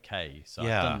to be okay. So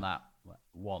I've done that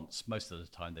once. Most of the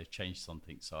time they've changed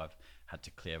something, so I've had to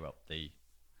clear up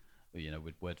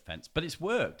with WordFence, but it's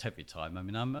worked every time. I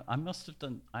mean, I must have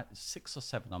done 6 or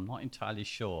 7. I'm not entirely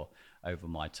sure over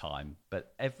my time,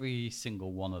 but every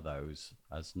single one of those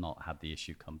has not had the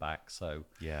issue come back. So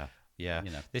yeah.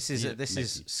 This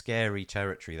is scary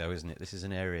territory, though, isn't it? This is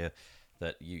an area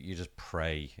that you just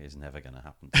pray is never going to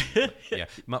happen. Yeah,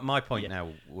 my point now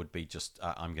would be just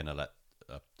I'm going to let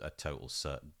a total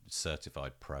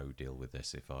certified pro deal with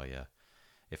this if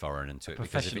I run into it,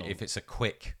 because if it's a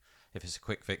quick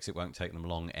fix, it won't take them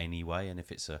long anyway, and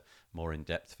if it's a more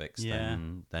in-depth fix,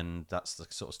 then that's the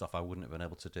sort of stuff I wouldn't have been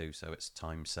able to do. So it's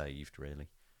time saved, really.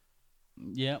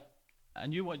 Yeah.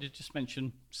 And you wanted to just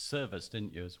mention servers,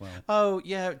 didn't you, as well? Oh,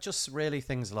 yeah, just really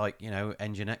things like,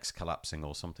 Nginx collapsing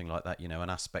or something like that, an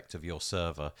aspect of your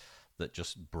server that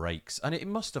just breaks. And it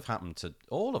must have happened to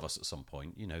all of us at some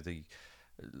point.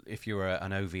 If you were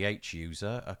an OVH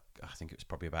user, I think it was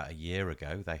probably about a year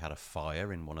ago, they had a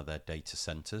fire in one of their data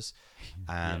centers.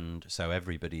 And so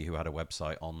everybody who had a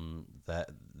website on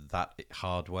that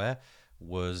hardware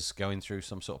was going through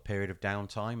some sort of period of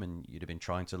downtime, and you'd have been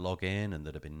trying to log in and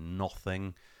there'd have been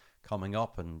nothing coming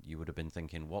up, and you would have been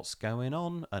thinking, what's going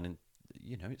on? And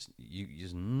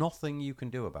there's nothing you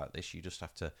can do about this. You just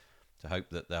have to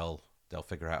hope that they'll they'll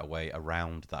figure out a way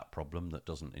around that problem that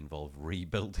doesn't involve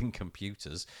rebuilding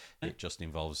computers. It just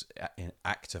involves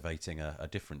activating a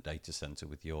different data center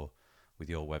with your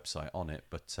website on it.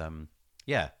 But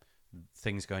yeah,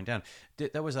 things going down.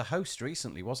 There was a host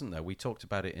recently, wasn't there? We talked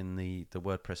about it in the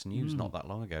WordPress news not that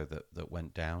long ago that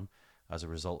went down as a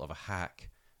result of a hack,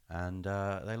 and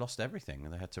they lost everything.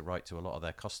 And they had to write to a lot of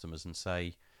their customers and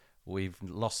say, we've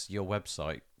lost your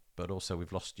website, but also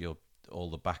we've lost all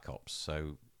the backups.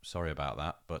 So sorry about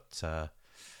that. But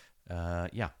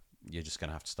yeah, you're just going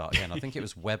to have to start again. I think it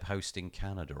was Web Hosting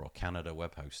Canada or Canada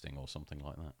Web Hosting or something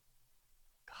like that.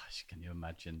 Gosh, can you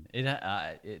imagine?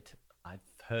 I've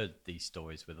heard these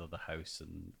stories with other hosts,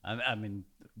 and I mean,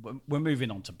 we're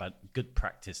moving on to good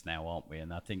practice now, aren't we?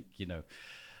 And I think,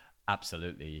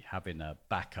 absolutely having a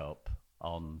backup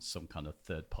on some kind of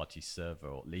third-party server,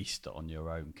 or at least on your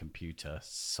own computer,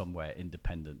 somewhere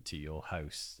independent to your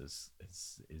host, is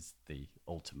the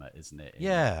ultimate, isn't it?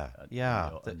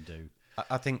 Undo.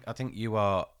 I think you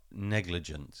are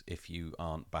negligent if you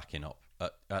aren't backing up.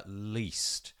 At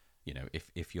least,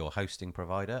 if your hosting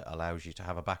provider allows you to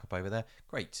have a backup over there,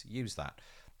 great, use that.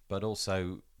 But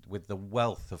also, with the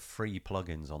wealth of free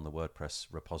plugins on the WordPress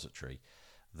repository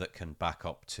that can back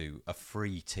up to a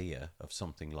free tier of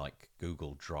something like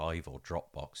Google Drive or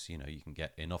Dropbox, you can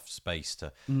get enough space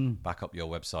to back up your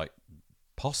website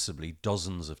possibly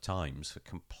dozens of times for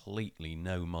completely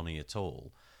no money at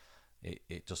all.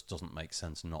 It just doesn't make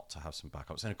sense not to have some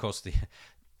backups. And of course, the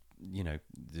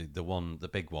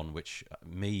big one, which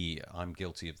I'm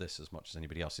guilty of this as much as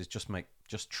anybody else, is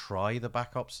just try the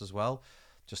backups as well,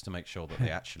 just to make sure that they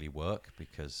actually work.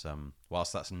 Because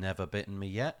whilst that's never bitten me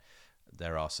yet,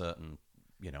 there are certain,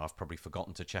 I've probably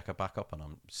forgotten to check a backup, and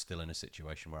I'm still in a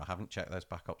situation where I haven't checked those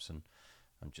backups, and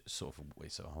I'm just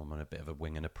I'm on a bit of a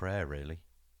wing and a prayer, really.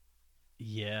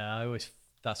 Yeah,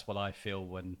 that's what I feel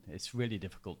when it's really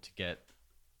difficult to get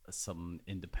some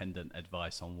independent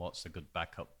advice on what's a good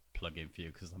backup plugin for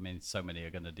you, because so many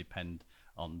are going to depend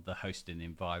on the hosting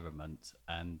environment,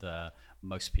 and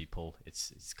most people,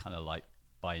 it's kind of like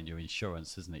buying your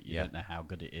insurance, isn't it? You don't know how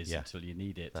good it is until you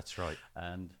need it. That's right.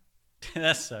 And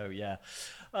so yeah,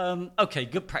 okay,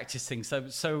 good practice thing.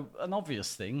 So an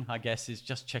obvious thing, I guess, is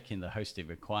just checking the hosting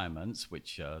requirements,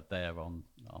 which are there on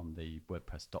the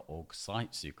WordPress.org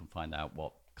site, so you can find out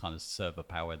what kind of server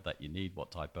power that you need,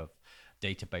 what type of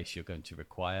database you're going to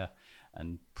require,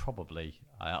 and probably,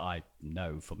 I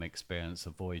know from experience,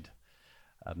 avoid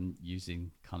using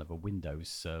kind of a Windows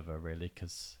server, really,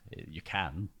 because you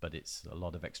can, but it's a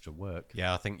lot of extra work.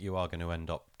 Yeah, I think you are going to end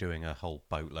up doing a whole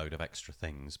boatload of extra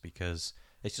things because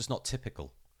it's just not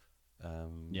typical.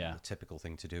 The typical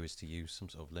thing to do is to use some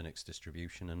sort of Linux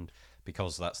distribution, and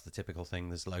because that's the typical thing,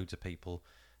 there's loads of people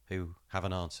who have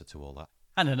an answer to all that.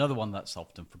 And another one that's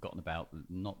often forgotten about,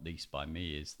 not least by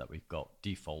me, is that we've got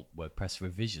default WordPress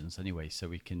revisions anyway, so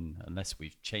we can, unless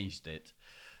we've changed it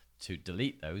to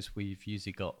delete those, we've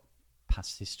usually got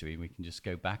past history, and we can just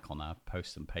go back on our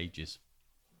posts and pages.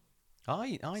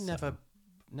 I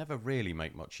never really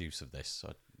make much use of this.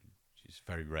 It's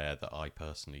very rare that I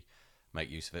personally make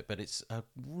use of it, but it's a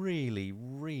really,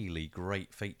 really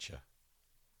great feature.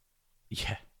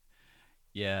 Yeah.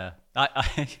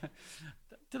 I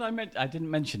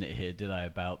didn't mention it here, did I?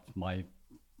 About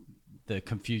the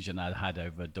confusion I had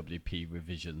over WP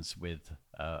revisions with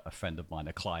a friend of mine,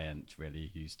 a client,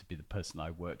 really, who used to be the person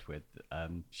I worked with.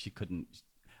 She couldn't.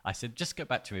 I said, just go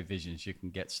back to revisions. You can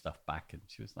get stuff back, and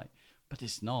she was like, "But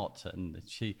it's not." And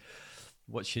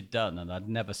what she'd done, and I'd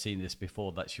never seen this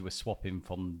before, that she was swapping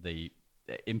from the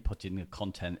inputting the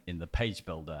content in the page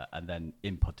builder and then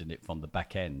inputting it from the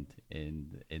back end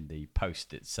in the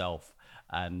post itself,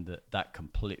 and that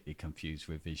completely confused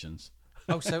revisions.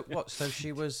 Oh, so what? So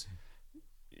she was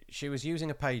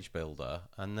using a page builder,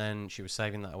 and then she was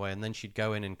saving that away, and then she'd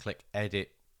go in and click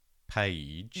edit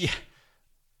page,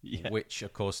 which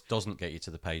of course doesn't get you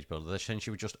to the page builder. Then she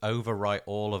would just overwrite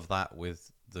all of that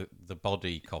with the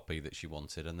body copy that she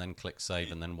wanted, and then click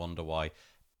save, and then wonder why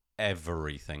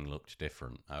everything looked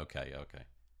different. Okay.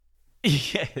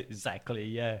 Yeah, exactly.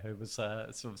 Yeah, it was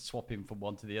sort of swapping from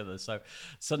one to the other. So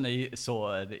suddenly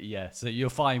so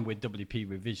you're fine with WP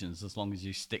revisions as long as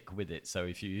you stick with it. So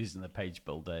if you're using the page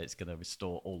builder, it's going to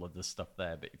restore all of the stuff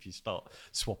there. But if you start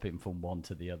swapping from one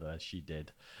to the other, as she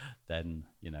did, then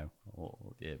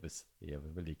it was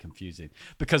really confusing.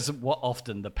 Because what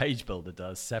often the page builder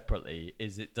does separately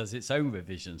is it does its own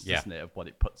revisions, doesn't it, of what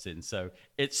it puts in. So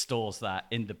it stores that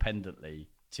independently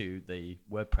to the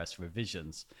WordPress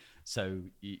revisions. So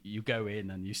you go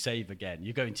in and you save again.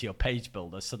 You go into your page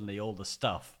builder, suddenly all the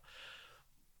stuff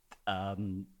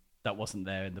that wasn't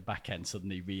there in the back end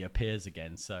suddenly reappears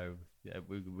again. So Yeah,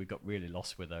 we got really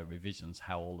lost with her revisions,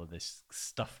 how all of this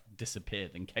stuff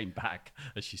disappeared and came back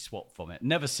as she swapped from it.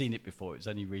 Never seen it before. It was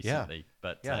only recently.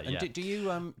 But And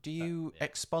do you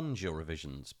expunge your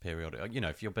revisions periodically?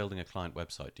 If you're building a client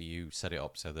website, do you set it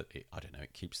up so that it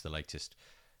keeps the latest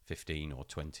 15 or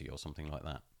 20 or something like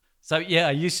that? So yeah,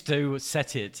 I used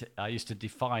to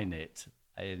define it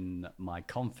in my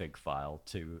config file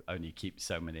to only keep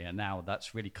so many, and now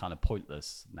that's really kind of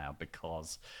pointless now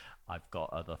because I've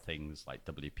got other things like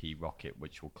WP Rocket,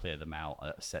 which will clear them out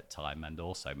at a set time, and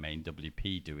also main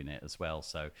WP doing it as well.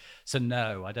 So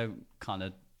no, I don't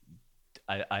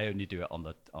I only do it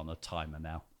on a timer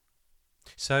now.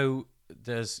 So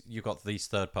you've got these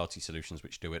third-party solutions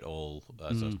which do it all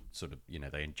as a sort of,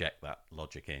 they inject that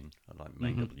logic in, like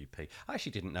main WP. I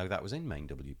actually didn't know that was in main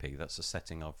WP. That's a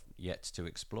setting I've yet to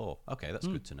explore. Okay, that's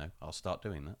good to know. I'll start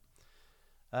doing that.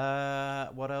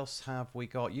 What else have we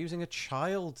got? Using a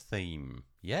child theme.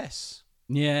 Yes.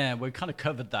 Yeah, we kind of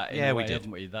covered that in a way, we did.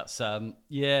 haven't we? That's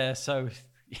that's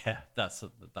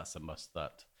a must.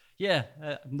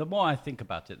 The more I think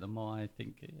about it, the more I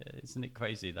think, isn't it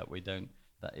crazy that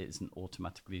that it isn't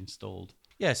automatically installed?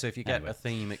 Yeah, so if you get a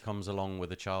theme, it comes along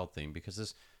with a child theme, because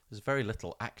there's very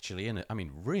little actually in it. I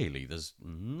mean, really, there's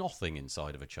nothing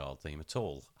inside of a child theme at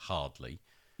all, hardly.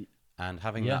 And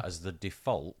having that as the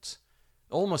default,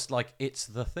 almost like it's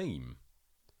the theme.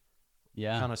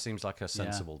 Yeah, kind of seems like a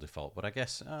sensible default. But I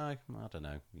guess I don't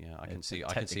know. Yeah, I can see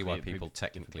why people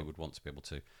technically would want to be able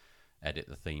to edit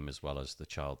the theme as well as the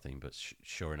child theme. But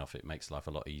sure enough, it makes life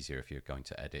a lot easier if you're going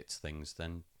to edit things.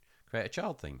 Then create a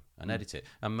child theme and edit it.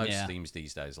 And most themes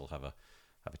these days will have a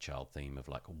child theme of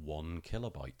like 1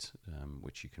 kilobyte,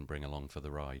 which you can bring along for the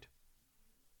ride.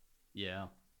 Yeah,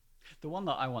 the one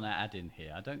that I want to add in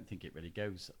here, I don't think it really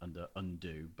goes under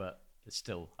undo, but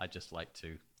still, I just like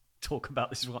to talk about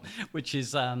this one, which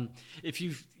is if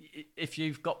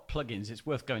you've got plugins, it's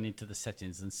worth going into the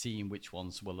settings and seeing which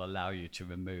ones will allow you to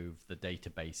remove the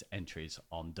database entries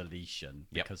on deletion.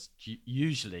 Because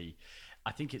usually,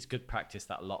 I think it's good practice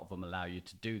that a lot of them allow you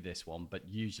to do this one, but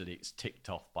usually it's ticked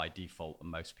off by default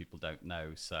and most people don't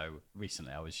know. So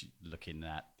recently I was looking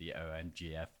at the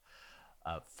OMGF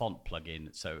font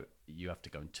plugin, so you have to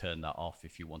go and turn that off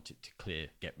if you want it to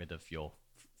get rid of your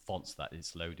fonts that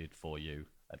is loaded for you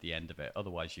at the end of it.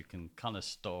 Otherwise you can kind of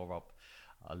store up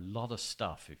a lot of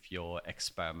stuff if you're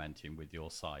experimenting with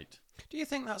your site. Do you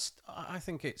think I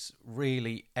think it's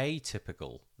really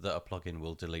atypical that a plugin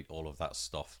will delete all of that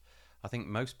stuff. I think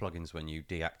most plugins, when you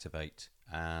deactivate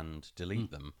and delete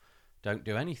them, don't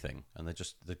do anything, and they're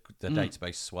just the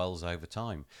database swells over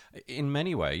time. In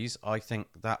many ways, I think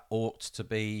that ought to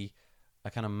be a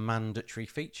kind of mandatory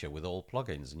feature with all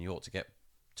plugins, and you ought to get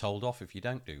told off if you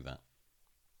don't do that.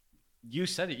 You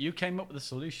said it. You came up with a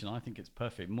solution. I think it's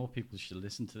perfect. More people should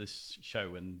listen to this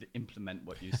show and implement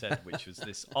what you said, which was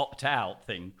this opt-out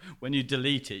thing. When you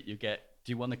delete it, you get,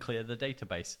 do you want to clear the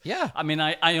database? Yeah. I mean,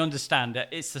 I understand that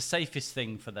it's the safest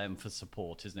thing for them for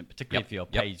support, isn't it? Particularly if you're a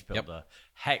page builder.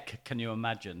 Heck, can you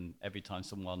imagine every time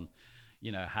someone,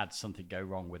 had something go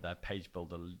wrong with their page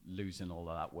builder losing all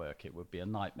of that work? It would be a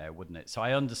nightmare, wouldn't it? So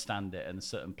I understand it, and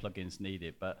certain plugins need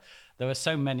it, but there are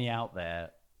so many out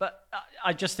there. But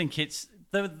I just think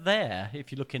they're there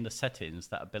if you look in the settings,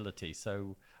 that ability.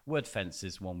 So WordFence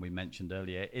is one we mentioned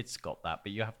earlier. It's got that,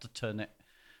 but you have to turn it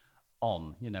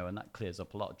on, and that clears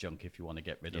up a lot of junk if you want to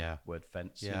get rid of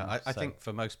WordFence. Yeah, I think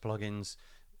for most plugins,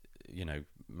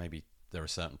 maybe there are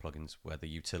certain plugins where the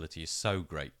utility is so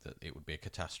great that it would be a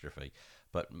catastrophe.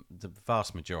 But the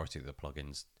vast majority of the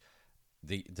plugins,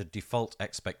 the default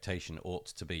expectation ought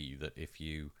to be that if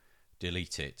you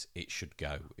delete it, it should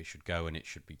go. It should go, and it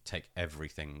should take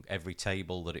everything, every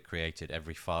table that it created,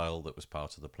 every file that was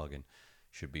part of the plugin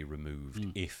should be removed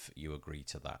if you agree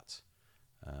to that.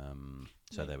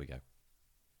 So there we go.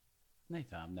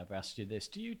 Nathan, I've never asked you this.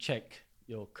 Do you check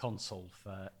your console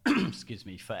for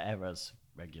for errors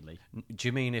regularly? Do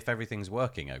you mean if everything's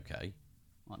working okay?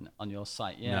 On your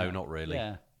site, yeah. No, not really.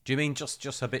 Yeah. Do you mean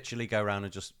just habitually go around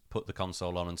and just put the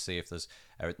console on and see if there's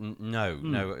error? No,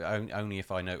 only if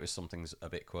I notice something's a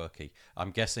bit quirky. I'm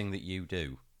guessing that you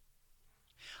do.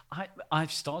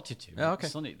 I've started to. Oh, okay.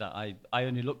 It's something that I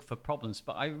only look for problems,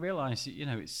 but I realise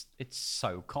it's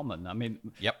so common. I mean,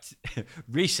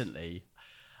 recently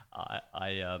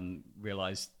I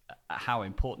realised how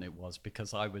important it was,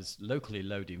 because I was locally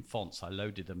loading fonts. I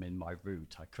loaded them in my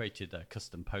root. I created a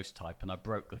custom post type, and I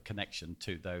broke the connection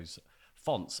to those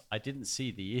fonts. I didn't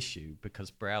see the issue because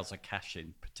browser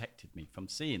caching protected me from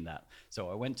seeing that.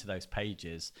 So I went to those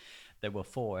pages. There were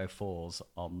 404s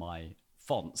on my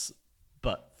fonts,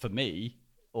 but for me,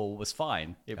 all was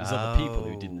fine. It was other people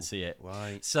who didn't see it.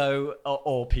 Right. So,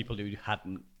 or people who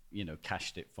hadn't,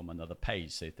 cached it from another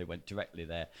page. So if they went directly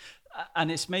there.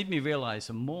 And it's made me realize,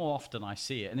 and more often I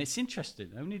see it, and it's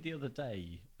interesting. Only the other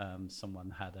day,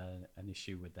 someone had an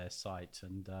issue with their site,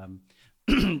 and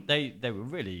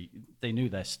they knew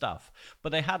their stuff,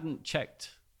 but they hadn't checked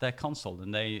their console,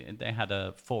 and they had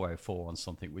a 404 on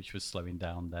something which was slowing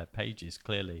down their pages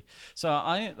clearly. So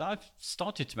I've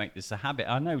started to make this a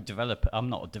habit. I know I'm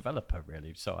not a developer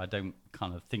really, so I don't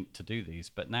kind of think to do these,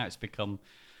 but now it's become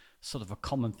sort of a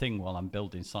common thing while I'm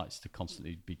building sites to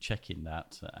constantly be checking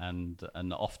that, and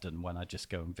often when I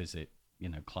just go and visit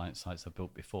client sites I've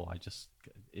built before,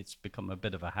 it's become a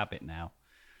bit of a habit now.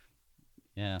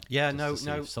 Yeah, no,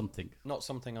 something. Not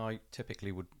something I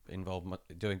typically would involve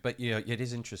doing, but it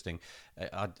is interesting.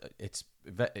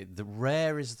 The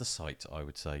rare is the site, I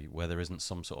would say, where there isn't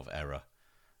some sort of error.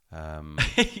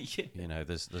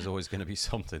 There's always going to be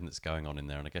something that's going on in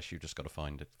there, and I guess you've just got to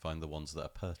find the ones that are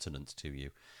pertinent to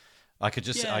you. I could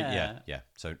just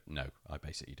So no, I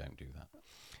basically don't do that.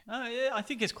 I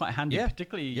think it's quite handy,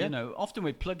 particularly often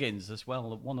with plugins as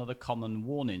well. One of the common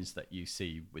warnings that you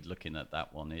see with looking at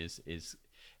that one is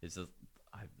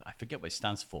I forget what it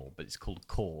stands for, but it's called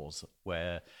CORS,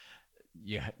 where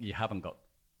you haven't got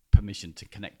permission to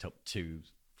connect up to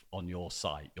on your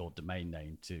site, your domain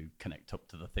name, to connect up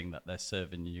to the thing that they're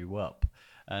serving you up.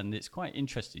 And it's quite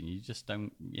interesting. You just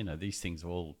don't, these things are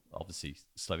all obviously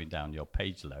slowing down your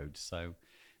page load. So,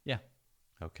 yeah.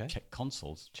 Okay. Check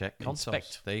consoles. Check consoles.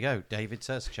 Inspect. There you go. David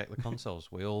says check the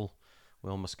consoles. We all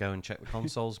must go and check the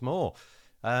consoles more.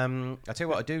 I tell you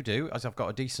what I do is I've got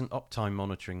a decent uptime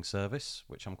monitoring service,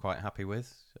 which I'm quite happy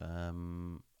with.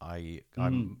 I'm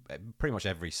pretty much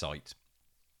every site.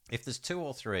 If there's 2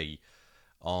 or 3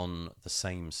 on the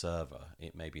same server,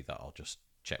 it may be that I'll just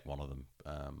check one of them.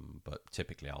 But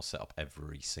typically I'll set up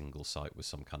every single site with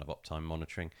some kind of uptime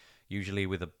monitoring, usually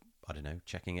with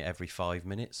checking it every 5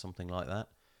 minutes, something like that,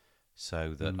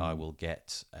 so that I will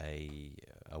get a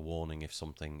warning if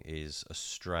something is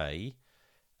astray.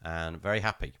 And very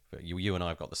happy. You and I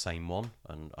have got the same one,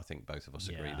 and I think both of us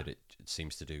agree that it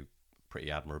seems to do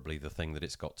pretty admirably the thing that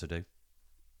it's got to do.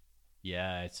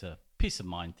 Yeah, it's a peace of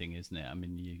mind thing, isn't it? I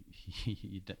mean,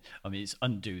 you don't, it's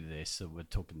undo this. So we're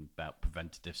talking about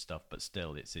preventative stuff, but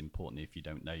still, it's important. If you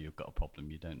don't know you've got a problem,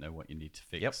 you don't know what you need to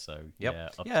fix. Yep. So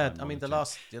the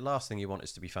last thing you want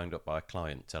is to be phoned up by a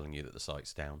client telling you that the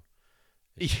site's down.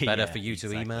 It's better for you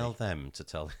to email them to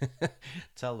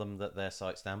tell them that their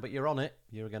site's down. But you're on it.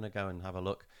 You're going to go and have a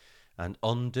look and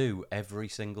undo every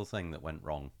single thing that went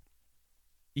wrong.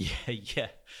 Yeah.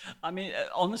 I mean,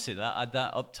 honestly, that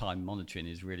uptime monitoring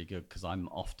is really good, because I'm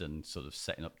often sort of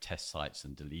setting up test sites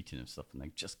and deleting and stuff, and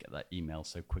they just get that email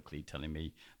so quickly telling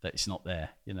me that it's not there,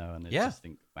 and I just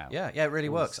think, wow. Yeah, it really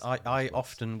works. I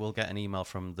often will get an email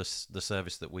from the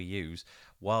service that we use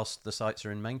whilst the sites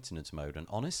are in maintenance mode, and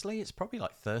honestly, it's probably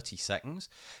like 30 seconds.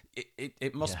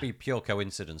 It must be pure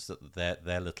coincidence that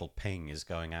their little ping is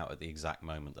going out at the exact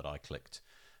moment that I clicked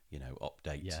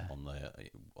update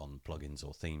on plugins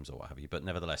or themes or what have you. But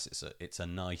nevertheless, it's a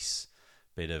nice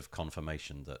bit of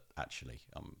confirmation that actually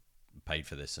I'm paid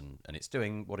for this and it's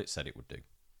doing what it said it would do.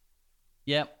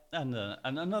 Yeah, and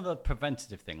another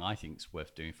preventative thing I think is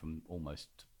worth doing from almost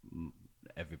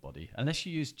everybody, unless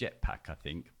you use Jetpack, I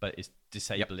think, but it's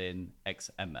disabling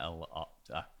XML.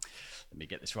 Let me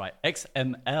get this right.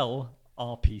 XML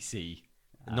RPC.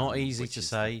 Not easy to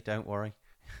say. Don't worry.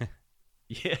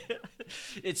 Yeah,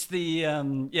 it's the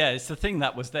it's the thing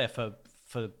that was there for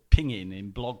pinging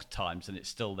in blog times, and it's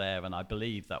still there. And I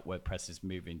believe that WordPress is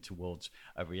moving towards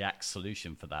a React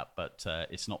solution for that, but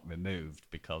it's not removed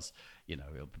because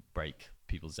it'll break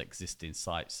people's existing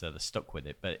sites, so they're stuck with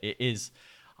it. But it is,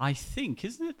 I think,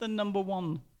 isn't it the number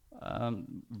one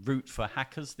route for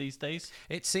hackers these days?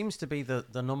 It seems to be the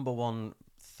number one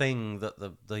thing that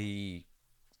the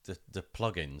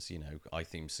plugins,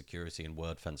 iTheme Security and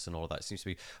WordFence and all of that, seems to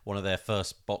be one of their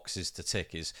first boxes to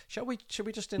tick is, should we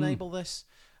just enable this?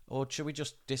 Or should we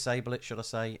just disable it, should I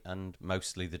say? And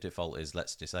mostly the default is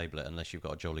let's disable it unless you've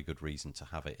got a jolly good reason to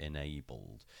have it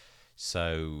enabled.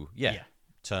 So,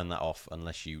 turn that off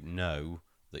unless you know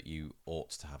that you ought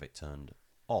to have it turned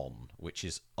on, which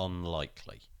is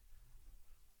unlikely.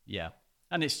 Yeah.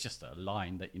 And it's just a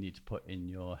line that you need to put in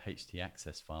your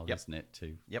htaccess file, isn't it,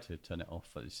 to turn it off.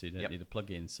 So you don't need a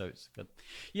plugin. So it's good.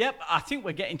 Yep, I think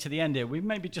we're getting to the end here. We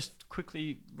maybe just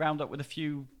quickly round up with a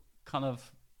few kind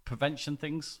of prevention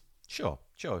things. Sure.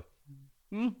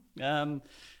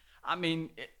 I mean,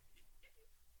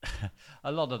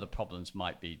 a lot of the problems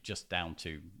might be just down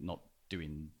to not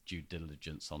doing due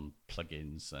diligence on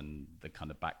plugins and the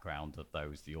kind of background of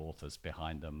those, the authors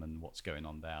behind them, and what's going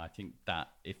on there. I think that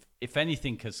if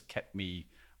anything has kept me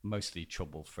mostly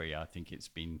trouble free, I think it's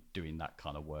been doing that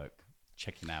kind of work,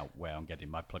 checking out where I'm getting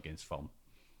my plugins from.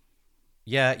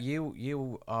 Yeah,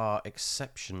 you are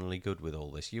exceptionally good with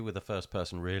all this. You were the first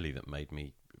person really that made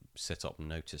me sit up and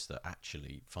notice that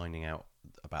actually finding out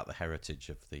about the heritage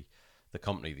of the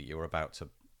company that you're about to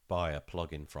buy a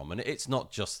plugin from. And it's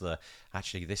not just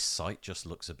actually this site just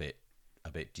looks a bit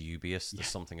dubious. There's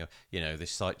something,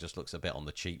 this site just looks a bit on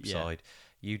the cheap side.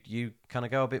 You kind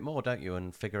of go a bit more, don't you,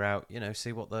 and figure out,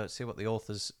 see what the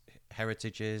author's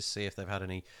heritage is, see if they've had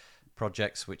any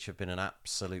projects which have been an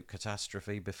absolute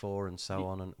catastrophe before, and so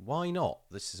on. And why not?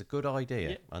 This is a good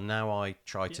idea. And now I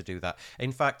try to do that.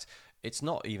 In fact, it's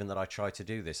not even that I try to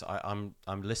do this. I'm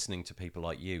listening to people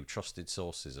like you, trusted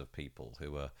sources of people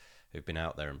who've been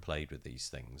out there and played with these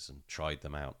things and tried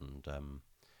them out,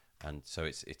 and so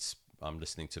it's I'm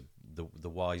listening to the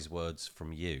wise words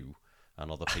from you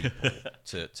and other people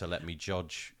to let me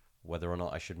judge whether or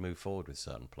not I should move forward with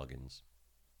certain plugins.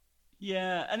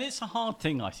 Yeah, and it's a hard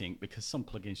thing, I think, because some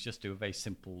plugins just do a very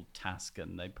simple task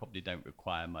and they probably don't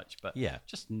require much. But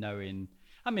just knowing,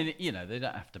 I mean, they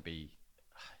don't have to be.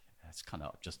 It's kind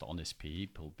of just honest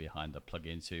people behind the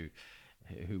plugins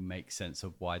who make sense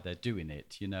of why they're doing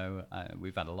it.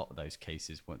 We've had a lot of those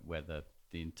cases where the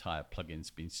entire plugin's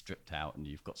been stripped out and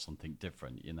you've got something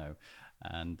different.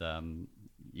 And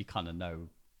you kind of know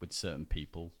with certain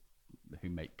people who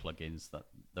make plugins that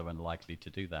they're unlikely to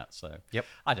do that. So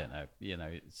I don't know.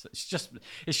 It's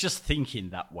just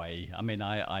thinking that way. I mean,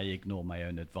 I ignore my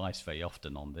own advice very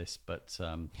often on this, but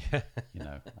I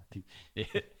think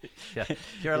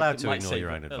you're allowed to ignore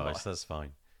your own advice. That's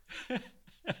fine.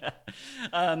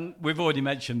 We've already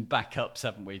mentioned backups,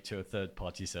 haven't we, to a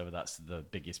third-party server? That's the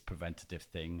biggest preventative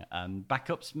thing. And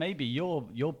backups, maybe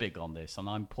you're big on this, and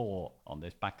I'm poor on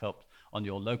this. Backup on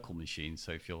your local machine.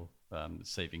 So if you're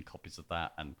saving copies of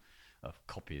that and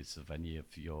copies of any of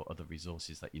your other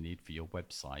resources that you need for your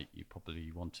website, you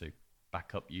probably want to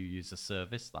back up. You use a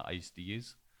service that I used to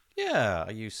use. Yeah,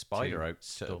 I use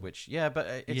SpiderOak, but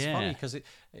it's funny because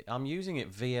I'm using it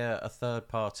via a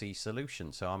third-party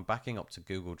solution. So I'm backing up to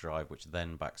Google Drive, which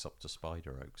then backs up to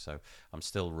SpiderOak. So I'm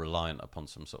still reliant upon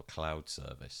some sort of cloud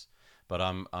service, but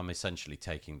I'm essentially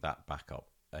taking that backup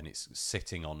and it's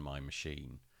sitting on my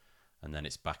machine, and then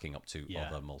it's backing up to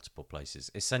other multiple places.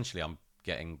 Essentially, I'm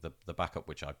getting the backup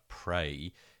which I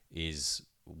pray is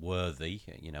worthy.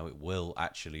 It will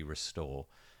actually restore.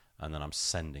 And then I'm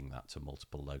sending that to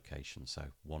multiple locations. So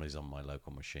one is on my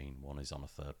local machine, one is on a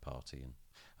third party, and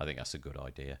I think that's a good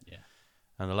idea. Yeah.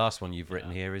 And the last one you've written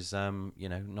here is, not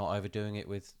overdoing it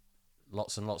with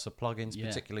lots and lots of plugins,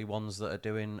 particularly ones that are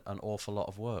doing an awful lot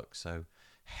of work. So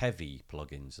heavy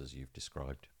plugins, as you've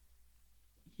described.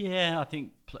 Yeah, I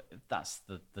think that's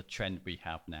the trend we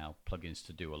have now. Plugins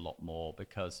to do a lot more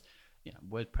because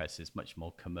WordPress is much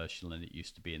more commercial than it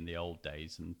used to be in the old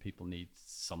days, and people need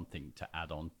something to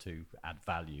add on to add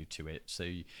value to it.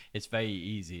 So it's very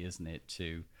easy, isn't it,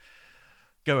 to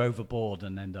go overboard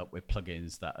and end up with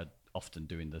plugins that are often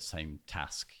doing the same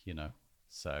task,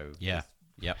 So yeah.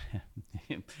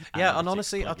 And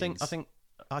honestly, plugins.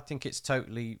 I think it's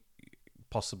totally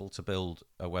possible to build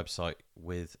a website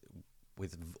with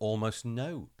almost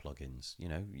no plugins.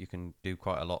 You can do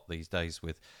quite a lot these days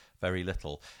with very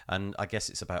little, and I guess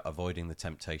it's about avoiding the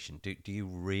temptation. Do you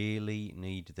really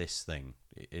need this thing?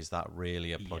 Is that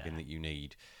really a plugin that you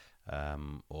need,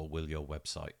 or will your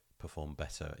website perform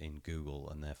better in Google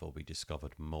and therefore be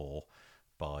discovered more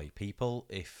by people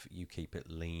if you keep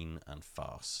it lean and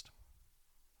fast?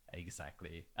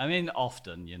 Exactly. I mean,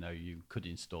 often, you could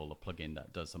install a plugin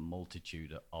that does a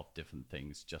multitude of different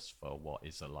things just for what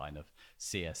is a line of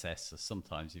CSS. So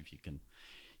sometimes if you can,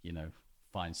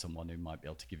 find someone who might be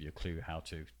able to give you a clue how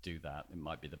to do that, it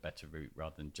might be the better route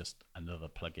rather than just another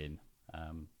plugin,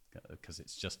 because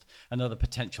it's just another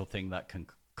potential thing that can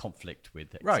conflict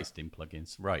with existing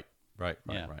plugins. Right.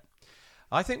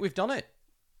 I think we've done it.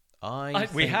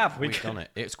 We've done it.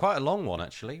 It's quite a long one,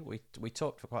 actually. We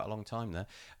talked for quite a long time there.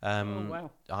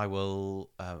 Wow. I will.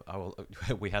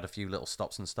 We had a few little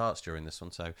stops and starts during this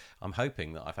one, so I'm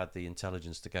hoping that I've had the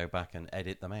intelligence to go back and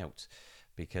edit them out,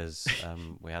 because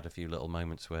we had a few little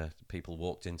moments where people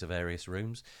walked into various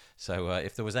rooms. So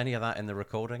if there was any of that in the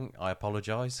recording, I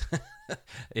apologise.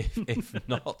 if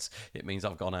not, it means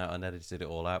I've gone out and edited it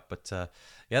all out. But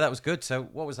that was good. So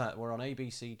what was that? We're on A, B,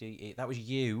 C, D, E. That was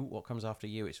U. What comes after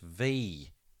U? It's V.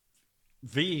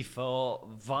 V for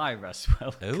virus.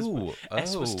 Well,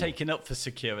 S was taken up for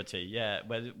security. Yeah,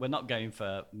 we're not going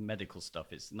for medical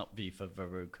stuff. It's not V for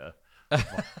Veruca.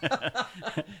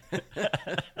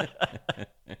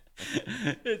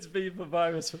 It's Beaver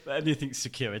Virus. Anything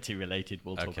security related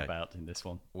we'll talk Okay. about in this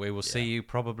one. We will see you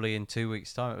probably in 2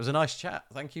 weeks' time. It was a nice chat.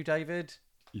 Thank you, David.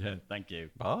 Yeah, thank you.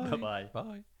 Bye. Bye-bye.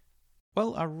 Bye.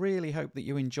 Well, I really hope that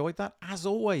you enjoyed that. As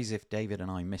always, if David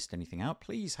and I missed anything out,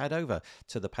 please head over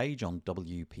to the page on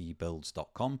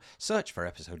wpbuilds.com, search for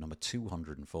episode number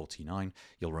 249.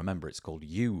 You'll remember it's called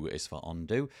U is for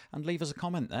Undo, and leave us a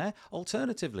comment there.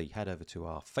 Alternatively, head over to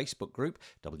our Facebook group,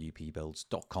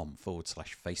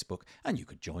 wpbuilds.com/Facebook, and you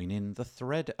could join in the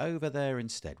thread over there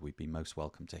instead. We'd be most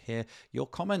welcome to hear your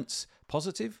comments,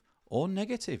 positive or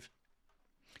negative.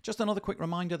 Just another quick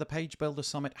reminder, the Page Builder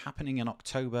Summit happening in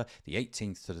October, the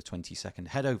 18th to the 22nd.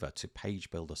 Head over to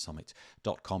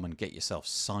pagebuildersummit.com and get yourself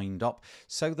signed up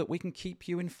so that we can keep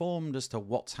you informed as to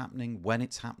what's happening, when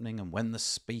it's happening, and when the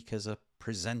speakers are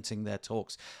presenting their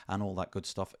talks and all that good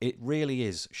stuff. It really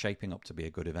is shaping up to be a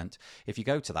good event. If you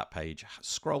go to that page,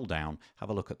 scroll down,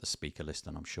 have a look at the speaker list,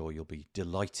 and I'm sure you'll be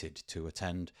delighted to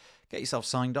attend. Get yourself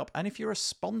signed up, and if you're a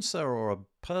sponsor or a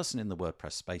person in the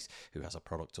WordPress space who has a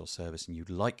product or service and you'd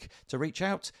like to reach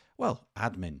out, well,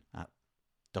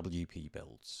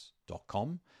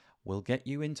 admin@wpbuilds.com will get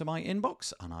you into my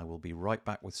inbox, and I will be right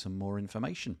back with some more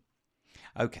information.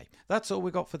 Okay, that's all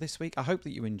we got for this week. I hope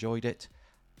that you enjoyed it.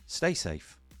 Stay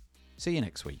safe. See you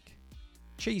next week.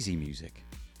 Cheesy music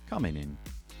coming in.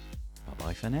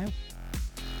 Bye-bye for now.